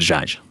everything they can to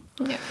change.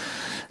 Yeah.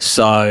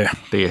 So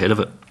be ahead of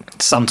it.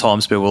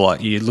 sometimes people are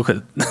like, you look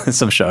at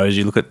some shows,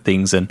 you look at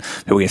things and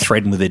people get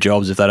threatened with their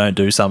jobs if they don't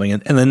do something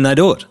and then they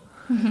do it.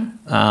 You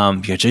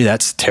go, gee,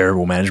 that's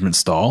terrible management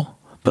style.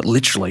 But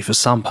literally for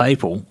some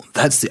people,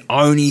 that's the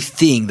only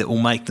thing that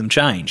will make them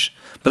change.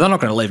 But they're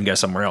not going to leave and go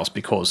somewhere else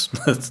because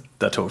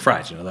they're too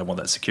afraid. You know, they want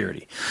that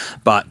security.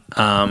 But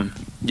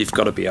you've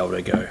got to be able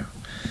to go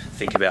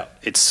think about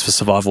it's for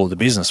survival of the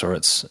business, or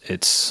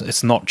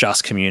it's not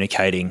just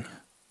communicating.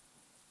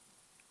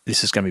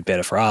 This is going to be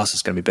better for us.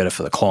 It's going to be better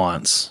for the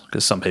clients,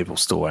 because some people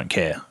still won't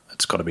care.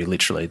 It's got to be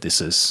literally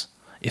this is,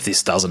 if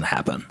this doesn't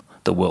happen,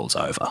 the world's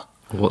over.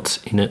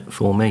 What's in it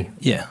for me?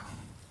 Yeah.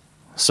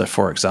 So,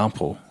 for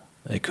example,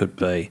 it could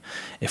be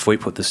if we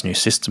put this new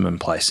system in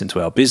place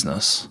into our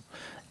business,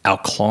 our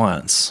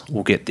clients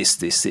will get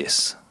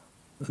this.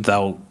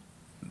 They'll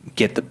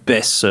get the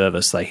best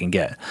service they can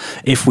get.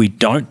 If we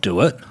don't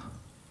do it,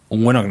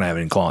 we're not going to have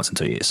any clients in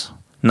 2 years.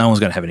 No one's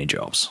going to have any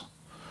jobs.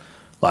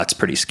 That's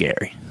pretty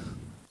scary.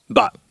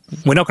 But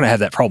we're not going to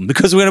have that problem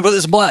because we're going to put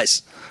this in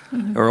place.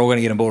 We're all going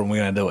to get on board and we're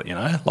going to do it, you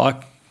know?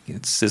 Like,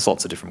 there's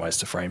lots of different ways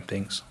to frame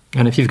things.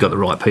 And if you've got the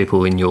right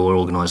people in your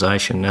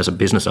organisation as a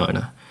business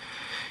owner,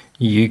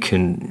 you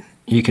can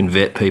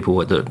vet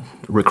people at the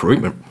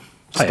recruitment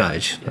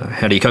stage. Yeah.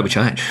 How do you cope with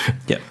change?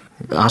 Yeah.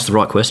 Ask the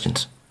right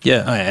questions.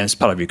 Yeah, and as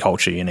part of your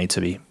culture, you need to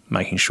be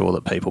making sure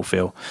that people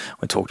feel,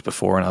 we talked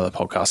before in other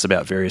podcasts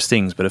about various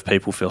things, but if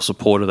people feel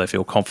supported, they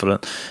feel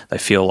confident, they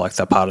feel like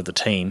they're part of the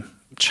team,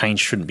 change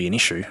shouldn't be an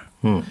issue.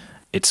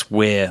 It's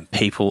where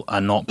people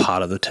are not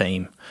part of the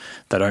team,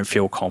 they don't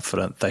feel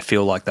confident, they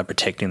feel like they're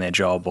protecting their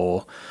job,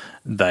 or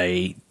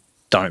they're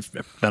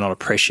not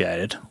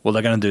appreciated. Well,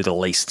 they're going to do the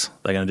least.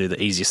 They're going to do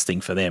the easiest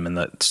thing for them, and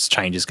that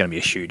change is going to be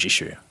a huge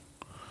issue.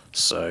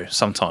 So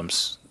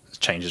sometimes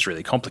change is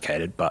really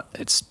complicated, but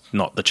it's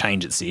not the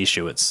change that's the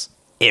issue, it's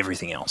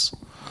everything else.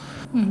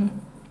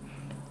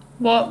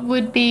 What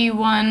would be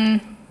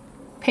one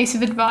piece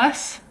of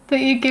advice that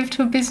you give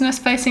to a business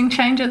facing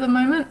change at the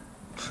moment?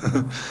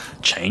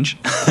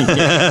 Change.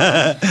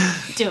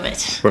 Do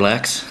it.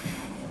 Relax.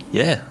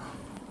 Yeah.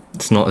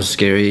 It's not as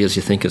scary as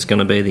you think it's going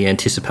to be. The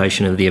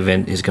anticipation of the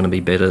event is going to be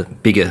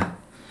bigger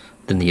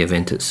than the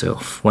event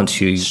itself.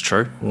 It's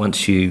true.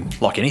 Once you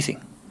Like anything.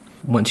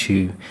 Once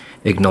you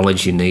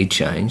acknowledge you need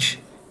change,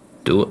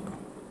 do it,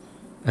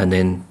 and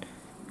then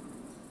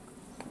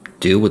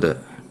deal with it,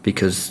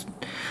 because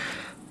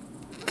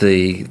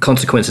the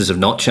consequences of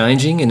not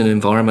changing in an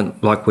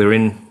environment like we're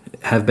in,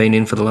 have been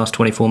in for the last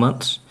 24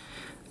 months,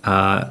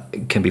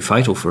 can be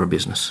fatal for a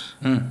business.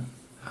 And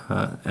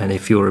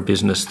if you're a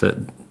business that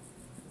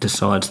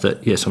decides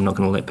that, yes, I'm not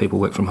going to let people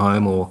work from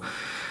home, or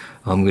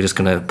I'm just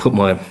going to put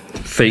my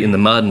feet in the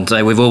mud and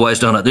say we've always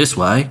done it this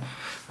way,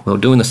 well,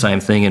 doing the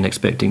same thing and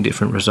expecting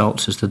different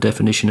results is the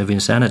definition of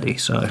insanity.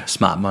 So,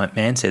 Smart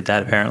man said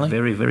that, apparently.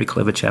 very, very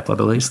clever chap, I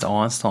believe. Mr.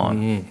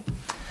 Einstein. Yeah.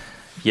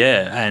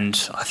 Yeah,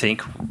 and I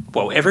think,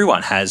 well,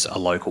 everyone has a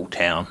local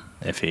town.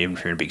 Even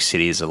if you're in a big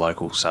city, there's a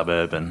local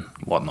suburb and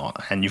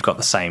whatnot. And you've got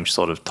the same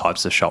sort of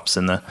types of shops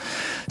in the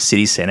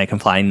city centre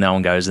complaining no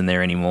one goes in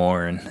there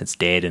anymore and it's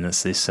dead and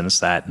it's this and it's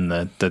that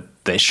and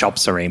their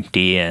shops are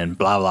empty and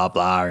blah, blah,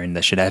 blah, and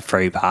they should have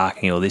free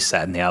parking or this,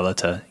 that and the other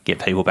to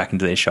get people back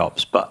into their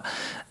shops. But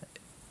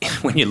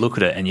when you look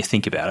at it and you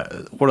think about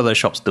it, what are those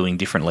shops doing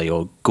differently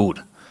or good?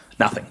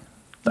 Nothing.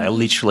 They're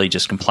literally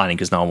just complaining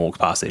because no one walks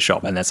past their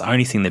shop, and that's the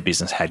only thing their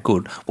business had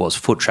good was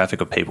foot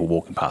traffic of people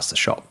walking past the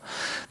shop.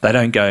 They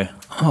don't go,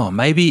 oh,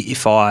 maybe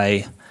if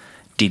I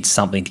did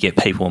something to get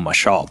people in my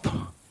shop,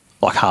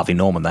 like Harvey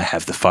Norman, they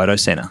have the photo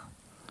centre,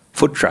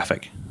 foot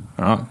traffic,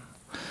 right?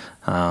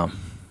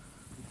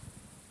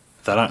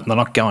 They're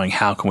not going,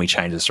 how can we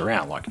change this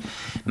around? Like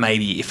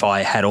maybe if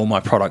I had all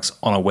my products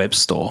on a web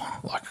store,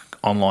 like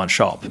online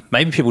shop,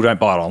 maybe people don't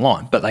buy it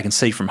online, but they can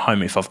see from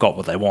home if I've got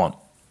what they want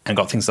and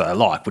got things that they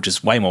like, which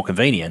is way more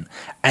convenient,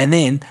 and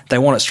then they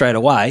want it straight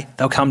away,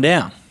 they'll come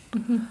down.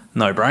 Mm-hmm.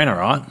 No brainer,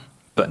 right?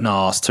 But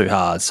no, it's too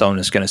hard, so I'm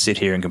just going to sit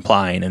here and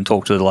complain and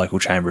talk to the local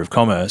Chamber of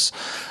Commerce,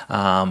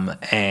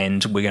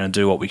 and we're going to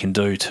do what we can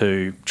do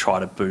to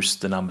try to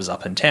boost the numbers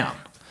up in town.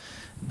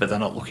 But they're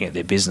not looking at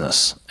their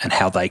business and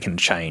how they can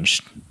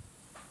change.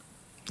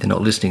 They're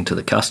not listening to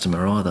the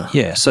customer either.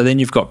 Yeah, so then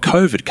you've got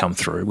COVID come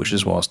through, which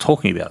is why I was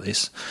talking about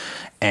this,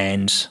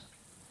 and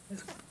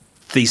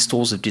these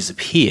stores have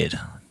disappeared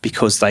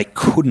because they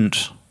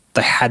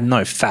had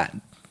no fat.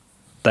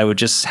 They were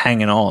just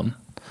hanging on,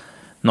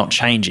 not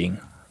changing.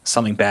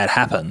 Something bad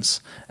happens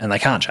and they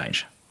can't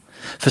change.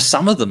 For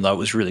some of them, though, it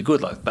was really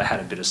good. Like they had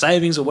a bit of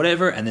savings or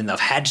whatever, and then they've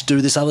had to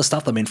do this other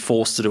stuff. They've been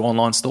forced to do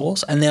online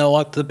stores, and they're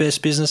like the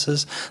best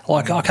businesses.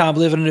 Like, I can't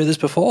believe I didn't do this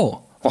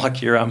before.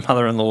 Like your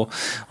mother-in-law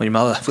or your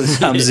mother with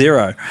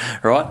Xero,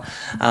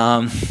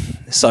 right?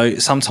 So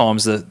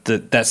sometimes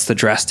that's the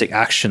drastic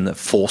action that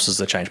forces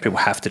the change. People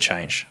have to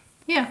change.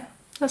 Yeah,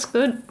 that's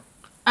good.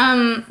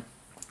 Are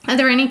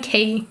there any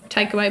key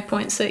takeaway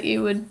points that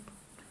you would,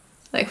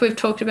 like we've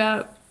talked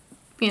about,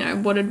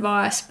 what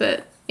advice,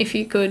 but if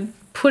you could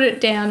put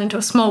it down into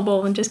a small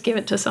ball and just give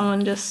it to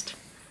someone just...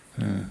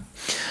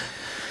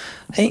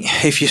 I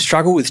think if you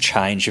struggle with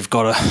change, you've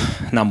got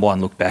to, number one,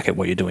 look back at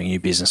what you're doing in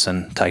your business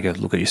and take a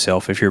look at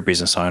yourself. If you're a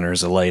business owner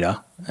as a leader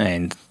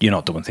and you're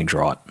not doing things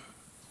right,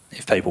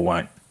 if people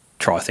won't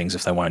try things,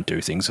 if they won't do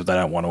things, if they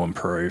don't want to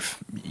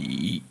improve,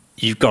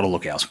 you've got to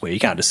look elsewhere. You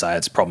can't just say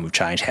it's a problem of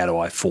change. How do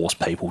I force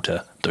people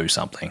to do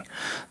something?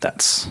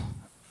 That's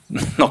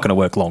not going to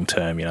work long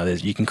term.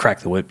 You can crack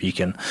the whip, you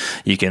can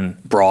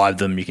bribe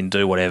them, you can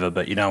do whatever,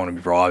 but you don't want to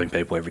be bribing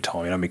people every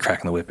time. You don't want to be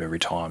cracking the whip every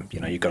time.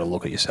 You've got to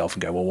look at yourself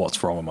and go, well,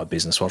 what's wrong with my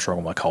business? What's wrong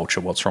with my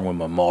culture? What's wrong with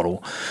my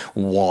model?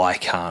 Why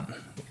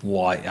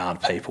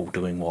aren't people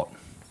doing what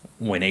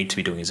we need to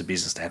be doing as a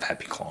business to have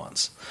happy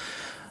clients?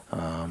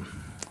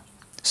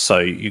 So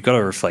you've got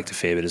to reflect a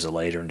fair bit as a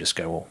leader and just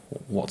go, well,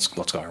 what's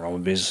going wrong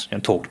with business?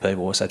 And talk to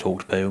people. I say talk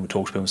to people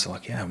and say,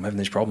 like, yeah, I'm having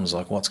these problems.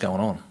 Like, what's going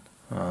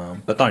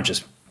on? But don't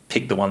just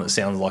pick the one that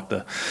sounds like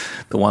the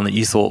one that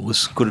you thought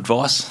was good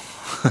advice.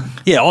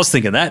 Yeah, I was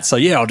thinking that. So,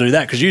 yeah, I'll do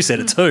that because you said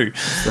it too.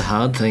 The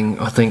hard thing,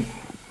 I think,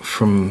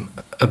 from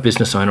a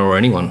business owner or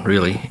anyone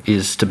really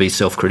is to be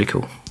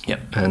self-critical.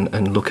 Yep.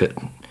 And look at,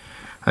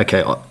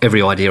 okay,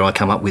 every idea I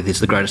come up with is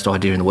the greatest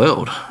idea in the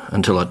world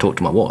until I talk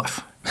to my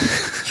wife.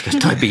 She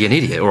goes, don't be an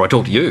idiot. Or I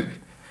talk to you.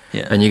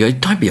 Yeah. And you go,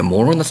 don't be a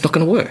moron, that's not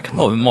going to work.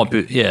 Oh, it might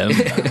be, yeah.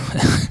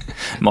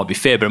 It might be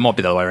fair, but it might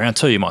be the other way around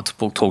too. You might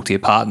talk to your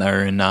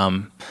partner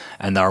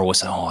and they're always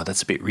saying, oh,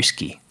 that's a bit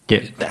risky.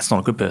 Yeah. That's not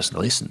a good person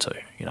to listen to,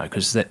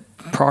 because that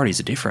priorities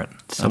are different.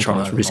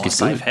 Sometimes risk is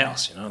safe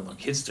house, like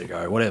kids to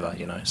go, whatever,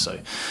 so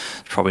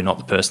it's probably not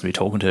the person to be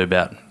talking to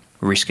about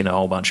risking a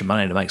whole bunch of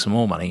money to make some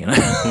more money,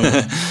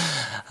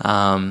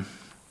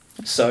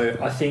 So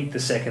I think the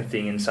second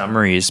thing in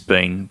summary is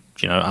being,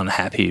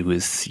 unhappy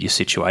with your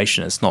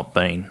situation. It's not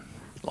being,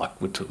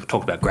 like we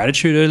talked about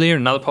gratitude earlier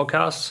in another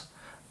podcast,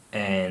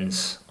 and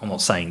I'm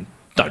not saying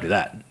don't do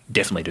that.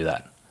 Definitely do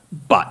that.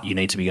 But you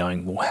need to be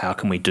going, well, how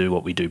can we do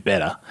what we do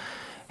better?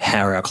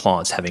 How are our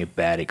clients having a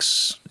bad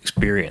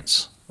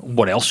experience?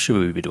 What else should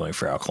we be doing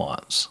for our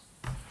clients?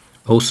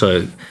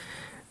 Also,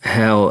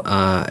 how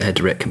are our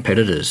direct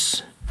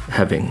competitors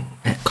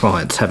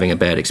clients having a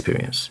bad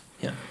experience?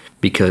 Yeah.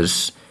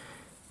 Because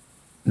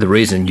the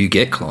reason you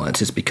get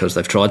clients is because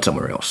they've tried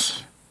somewhere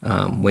else.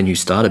 When you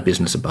started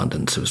Business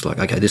Abundance, it was like,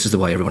 okay, this is the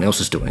way everyone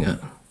else is doing it.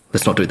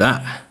 Let's not do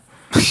that.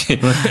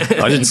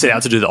 I didn't set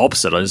out to do the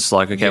opposite. I was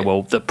like, okay,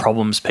 well, the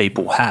problems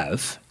people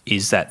have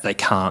is that they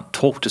can't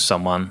talk to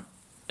someone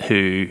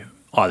who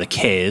either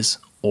cares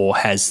or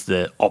has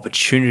the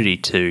opportunity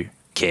to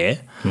care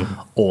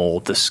or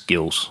the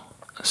skills.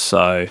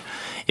 So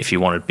if you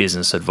wanted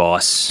business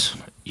advice,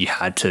 you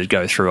had to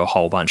go through a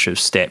whole bunch of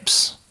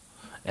steps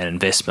and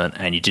investment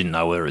and you didn't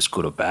know whether it's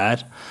good or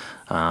bad.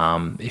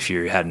 If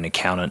you had an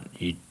accountant,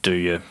 you do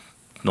your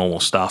normal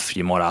stuff.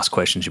 You might ask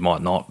questions, you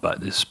might not,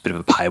 but there's a bit of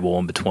a paywall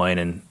in between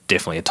and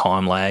definitely a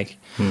time lag.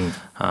 In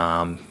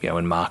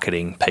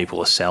marketing, people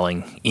are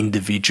selling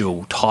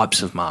individual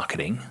types of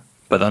marketing,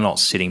 but they're not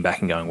sitting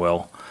back and going,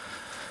 well,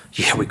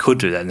 yeah, we could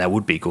do that and that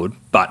would be good,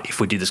 but if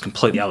we did this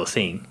completely other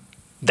thing,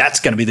 that's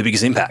going to be the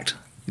biggest impact.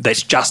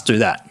 Let's just do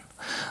that.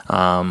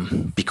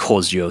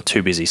 Because you're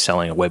too busy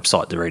selling a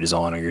website to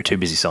redesign, or you're too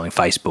busy selling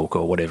Facebook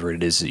or whatever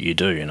it is that you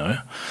do,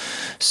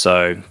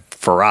 So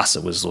for us,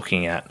 it was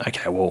looking at,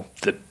 okay, well,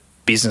 the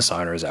business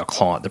owner is our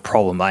client. The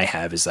problem they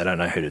have is they don't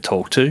know who to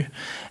talk to,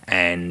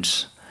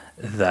 and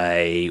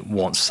they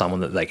want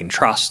someone that they can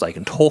trust, they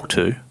can talk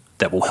to,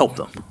 that will help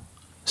them.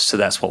 So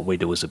that's what we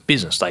do as a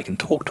business. They can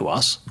talk to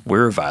us,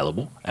 we're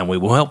available, and we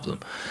will help them.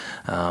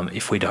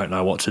 If we don't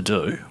know what to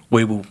do,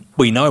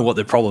 we know what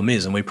the problem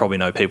is, and we probably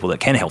know people that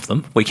can help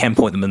them. We can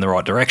point them in the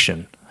right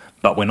direction,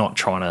 but we're not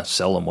trying to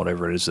sell them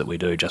whatever it is that we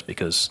do just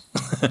because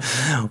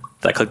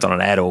they clicked on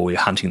an ad, or we're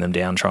hunting them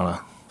down trying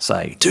to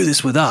say, do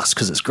this with us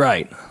because it's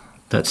great.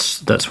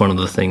 That's one of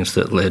the things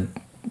that led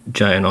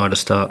Jay and I to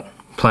start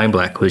Plain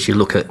Black, was you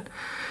look at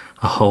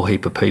a whole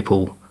heap of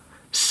people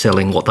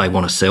selling what they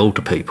want to sell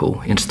to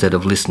people instead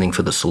of listening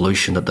for the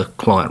solution that the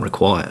client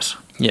requires.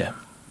 Yeah.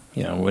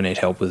 We need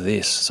help with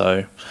this,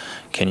 so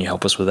can you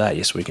help us with that?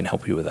 Yes, we can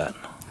help you with that.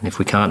 And if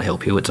we can't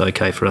help you, it's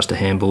okay for us to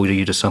handball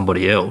you to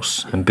somebody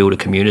else and build a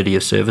community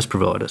of service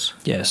providers.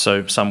 Yeah,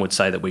 so some would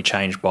say that we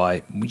changed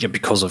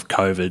because of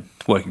COVID,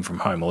 working from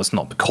home. Well, it's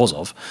not because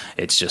of,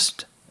 it's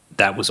just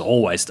that was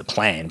always the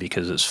plan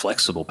because it's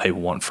flexible. People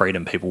want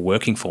freedom. People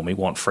working for me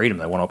want freedom.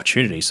 They want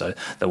opportunity. So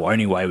the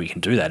only way we can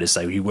do that is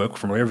say you work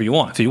from wherever you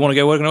want. If you want to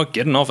go work,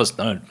 get an office.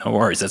 No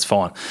worries. That's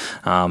fine.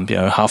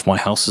 Half my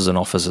house is an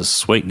office is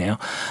sweet now.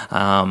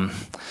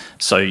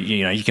 So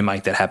you can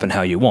make that happen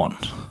how you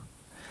want.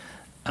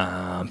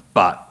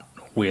 But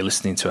we're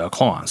listening to our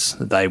clients.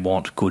 They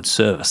want good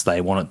service. They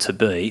want it to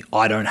be,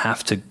 I don't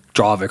have to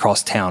drive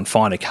across town,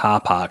 find a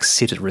car park,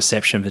 sit at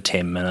reception for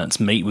 10 minutes,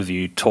 meet with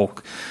you,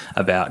 talk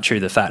about chew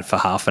the fat for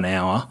half an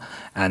hour,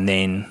 and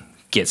then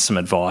get some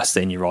advice.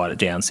 Then you write it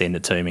down, send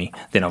it to me.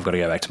 Then I've got to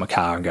go back to my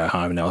car and go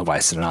home, and I've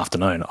wasted an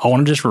afternoon. I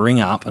want to just ring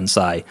up and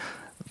say,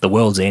 the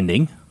world's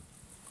ending.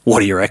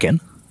 What do you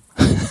reckon?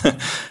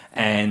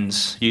 And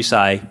you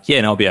say,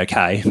 yeah, no, I'll be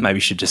okay. Maybe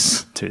you should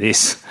just do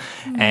this.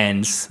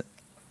 And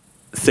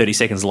 30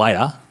 seconds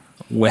later,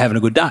 we're having a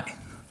good day.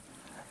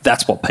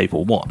 That's what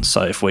people want.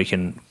 So if we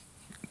can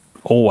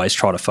always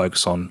try to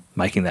focus on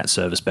making that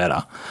service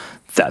better,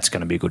 that's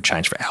going to be a good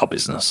change for our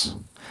business.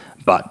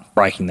 But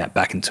breaking that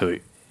back into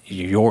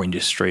your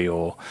industry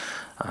or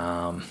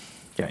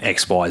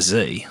X, Y,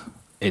 Z,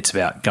 it's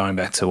about going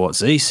back to what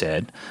Z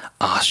said,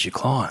 ask your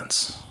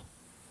clients.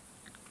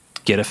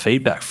 Get a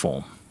feedback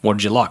form. What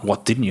did you like?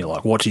 What didn't you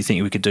like? What do you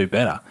think we could do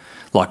better?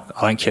 Like,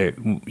 I don't care.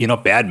 You're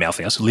not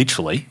bad-mouthing us,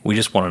 literally. We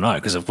just want to know,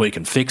 because if we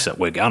can fix it,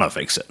 we're going to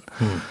fix it.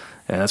 And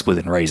that's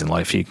within reason.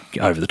 Like, if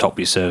you're over the top of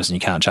your service and you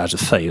can't charge a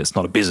fee, it's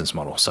not a business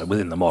model, so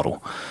within the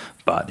model.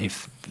 But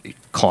if the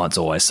client's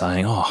always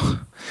saying,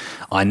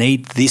 I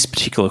need this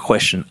particular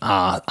question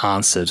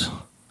answered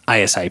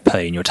ASAP,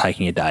 and you're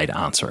taking a day to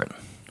answer it,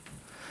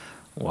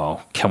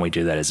 well, can we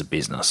do that as a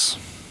business?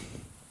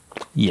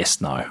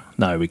 Yes,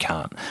 no, we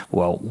can't.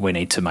 Well, we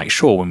need to make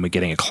sure when we're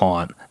getting a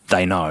client,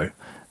 they know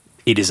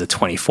it is a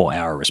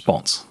 24-hour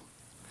response.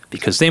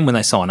 Because then when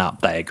they sign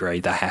up, they agree,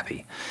 they're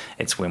happy.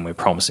 It's when we're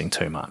promising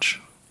too much.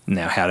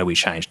 Now, how do we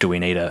change? Do we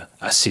need a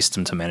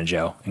system to manage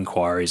our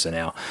inquiries and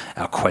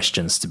our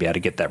questions to be able to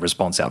get that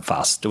response out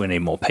fast? Do we need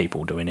more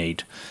people? Do we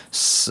need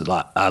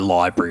a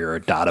library or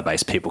a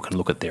database people can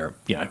look at their,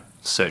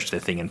 search their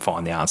thing and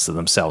find the answer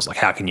themselves? Like,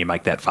 how can you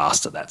make that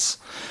faster?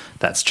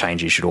 That's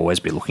change you should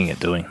always be looking at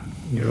doing.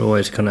 You're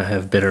always going to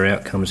have better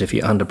outcomes if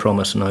you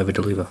under-promise and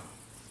over-deliver.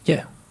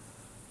 Yeah.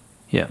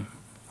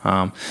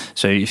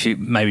 So if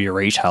maybe you're a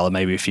retailer,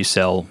 maybe if you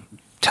sell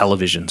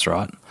televisions,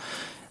 right?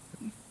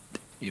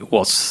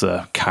 What's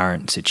the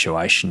current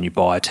situation? You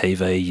buy a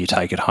TV, you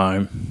take it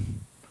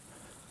home,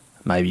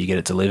 maybe you get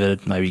it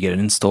delivered, maybe you get it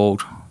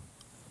installed.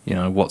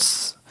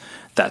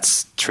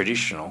 That's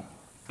traditional.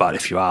 But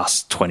if you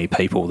ask 20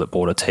 people that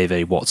bought a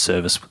TV what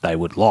service they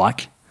would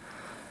like,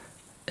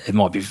 it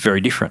might be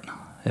very different.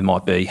 It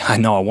might be, hey,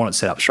 no, I want it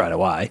set up straight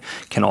away.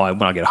 Can I,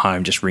 when I get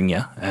home, just ring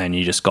you and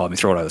you just guide me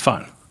through it over the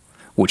phone?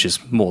 Which is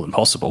more than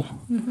possible.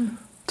 Mm-hmm.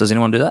 Does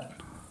anyone do that?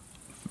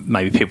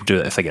 Maybe people do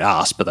that if they get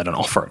asked, but they don't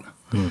offer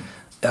it.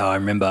 I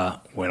remember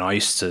when I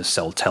used to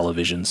sell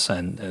televisions,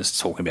 and it's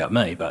talking about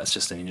me, but it's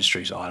just an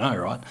industry, so I know,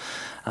 right?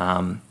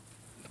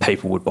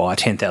 People would buy a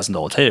 $10,000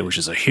 TV, which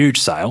is a huge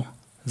sale.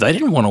 They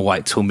didn't want to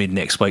wait till mid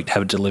next week to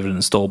have it delivered and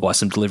installed by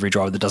some delivery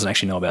driver that doesn't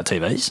actually know about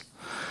TVs.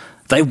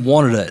 They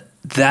wanted it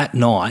that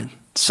night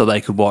so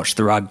they could watch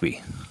the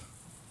rugby.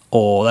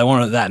 Or they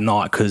wanted it that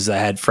night because they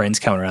had friends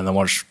coming around and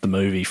watched the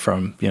movie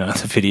from,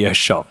 the video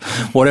shop,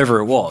 whatever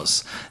it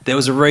was. There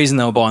was a reason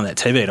they were buying that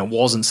TV, and it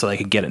wasn't so they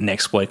could get it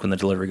next week when the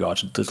delivery guy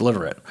to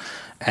deliver it.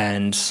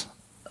 And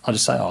I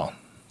just say, no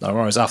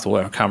worries, after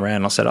work I'll come around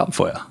and I'll set it up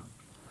for you.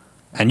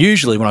 And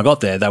usually when I got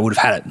there, they would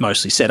have had it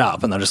mostly set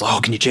up and they're just like, oh,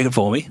 can you check it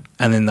for me?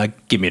 And then they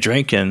give me a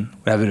drink and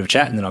we have a bit of a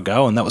chat and then I'll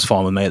go, and that was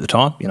fine with me at the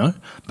time, you know,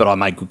 but I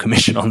made good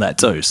commission on that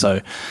too.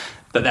 So,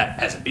 but that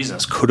as a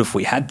business, could if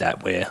we had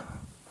that where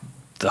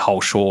the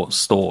whole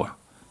store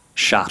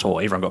shut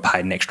or everyone got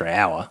paid an extra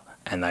hour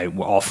and they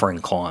were offering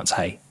clients,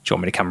 hey, do you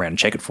want me to come around and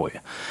check it for you?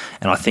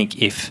 And I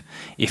think if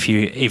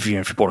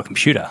you bought a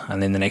computer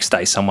and then the next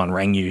day someone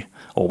rang you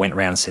or went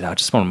around and said, I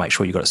just want to make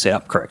sure you got it set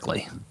up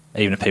correctly,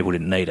 even if people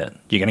didn't need it,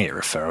 you're going to get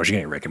referrals, you're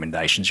going to get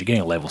recommendations, you're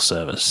getting a level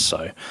service.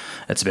 So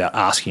it's about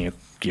asking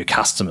your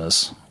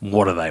customers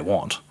what do they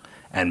want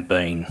and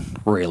being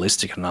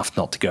realistic enough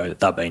not to go that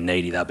they're being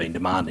needy, they're being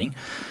demanding.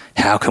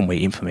 How can we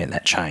implement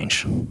that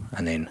change?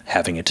 And then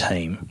having a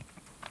team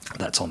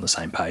that's on the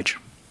same page.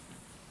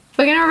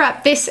 We're going to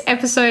wrap this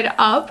episode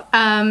up.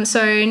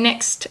 So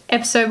next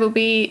episode we'll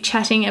be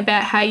chatting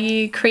about how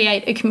you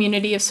create a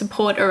community of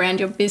support around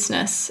your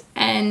business.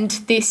 And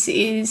this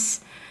is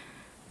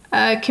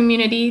a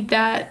community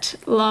that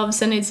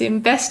loves and is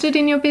invested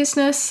in your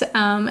business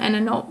and are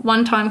not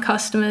one-time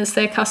customers.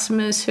 They're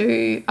customers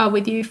who are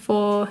with you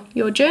for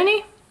your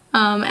journey.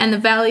 And the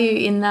value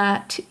in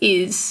that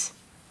is...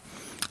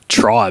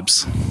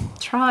 Tribes,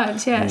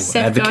 yeah. Ooh,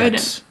 Seth Godin.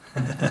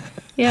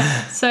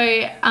 Yeah.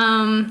 So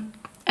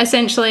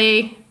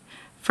essentially,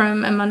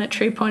 from a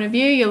monetary point of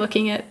view, you're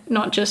looking at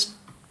not just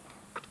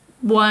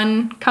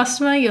one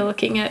customer, you're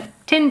looking at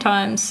 10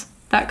 times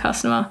that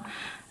customer.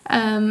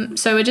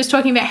 So we're just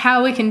talking about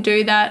how we can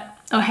do that,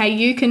 or how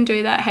you can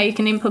do that, how you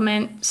can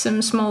implement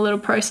some small little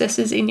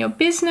processes in your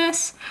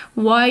business,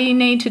 why you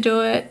need to do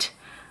it,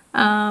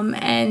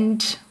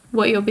 and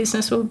what your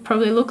business will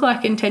probably look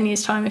like in 10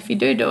 years' time if you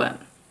do it.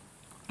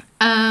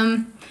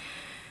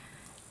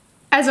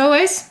 As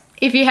always,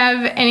 if you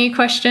have any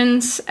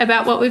questions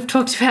about what we've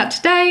talked about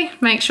today,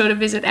 make sure to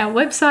visit our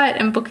website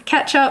and book a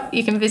catch-up.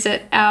 You can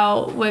visit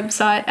our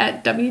website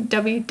at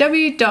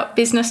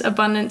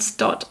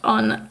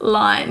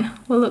www.businessabundance.online.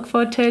 We'll look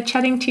forward to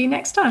chatting to you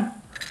next time.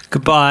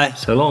 Goodbye.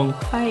 So long.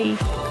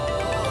 Bye.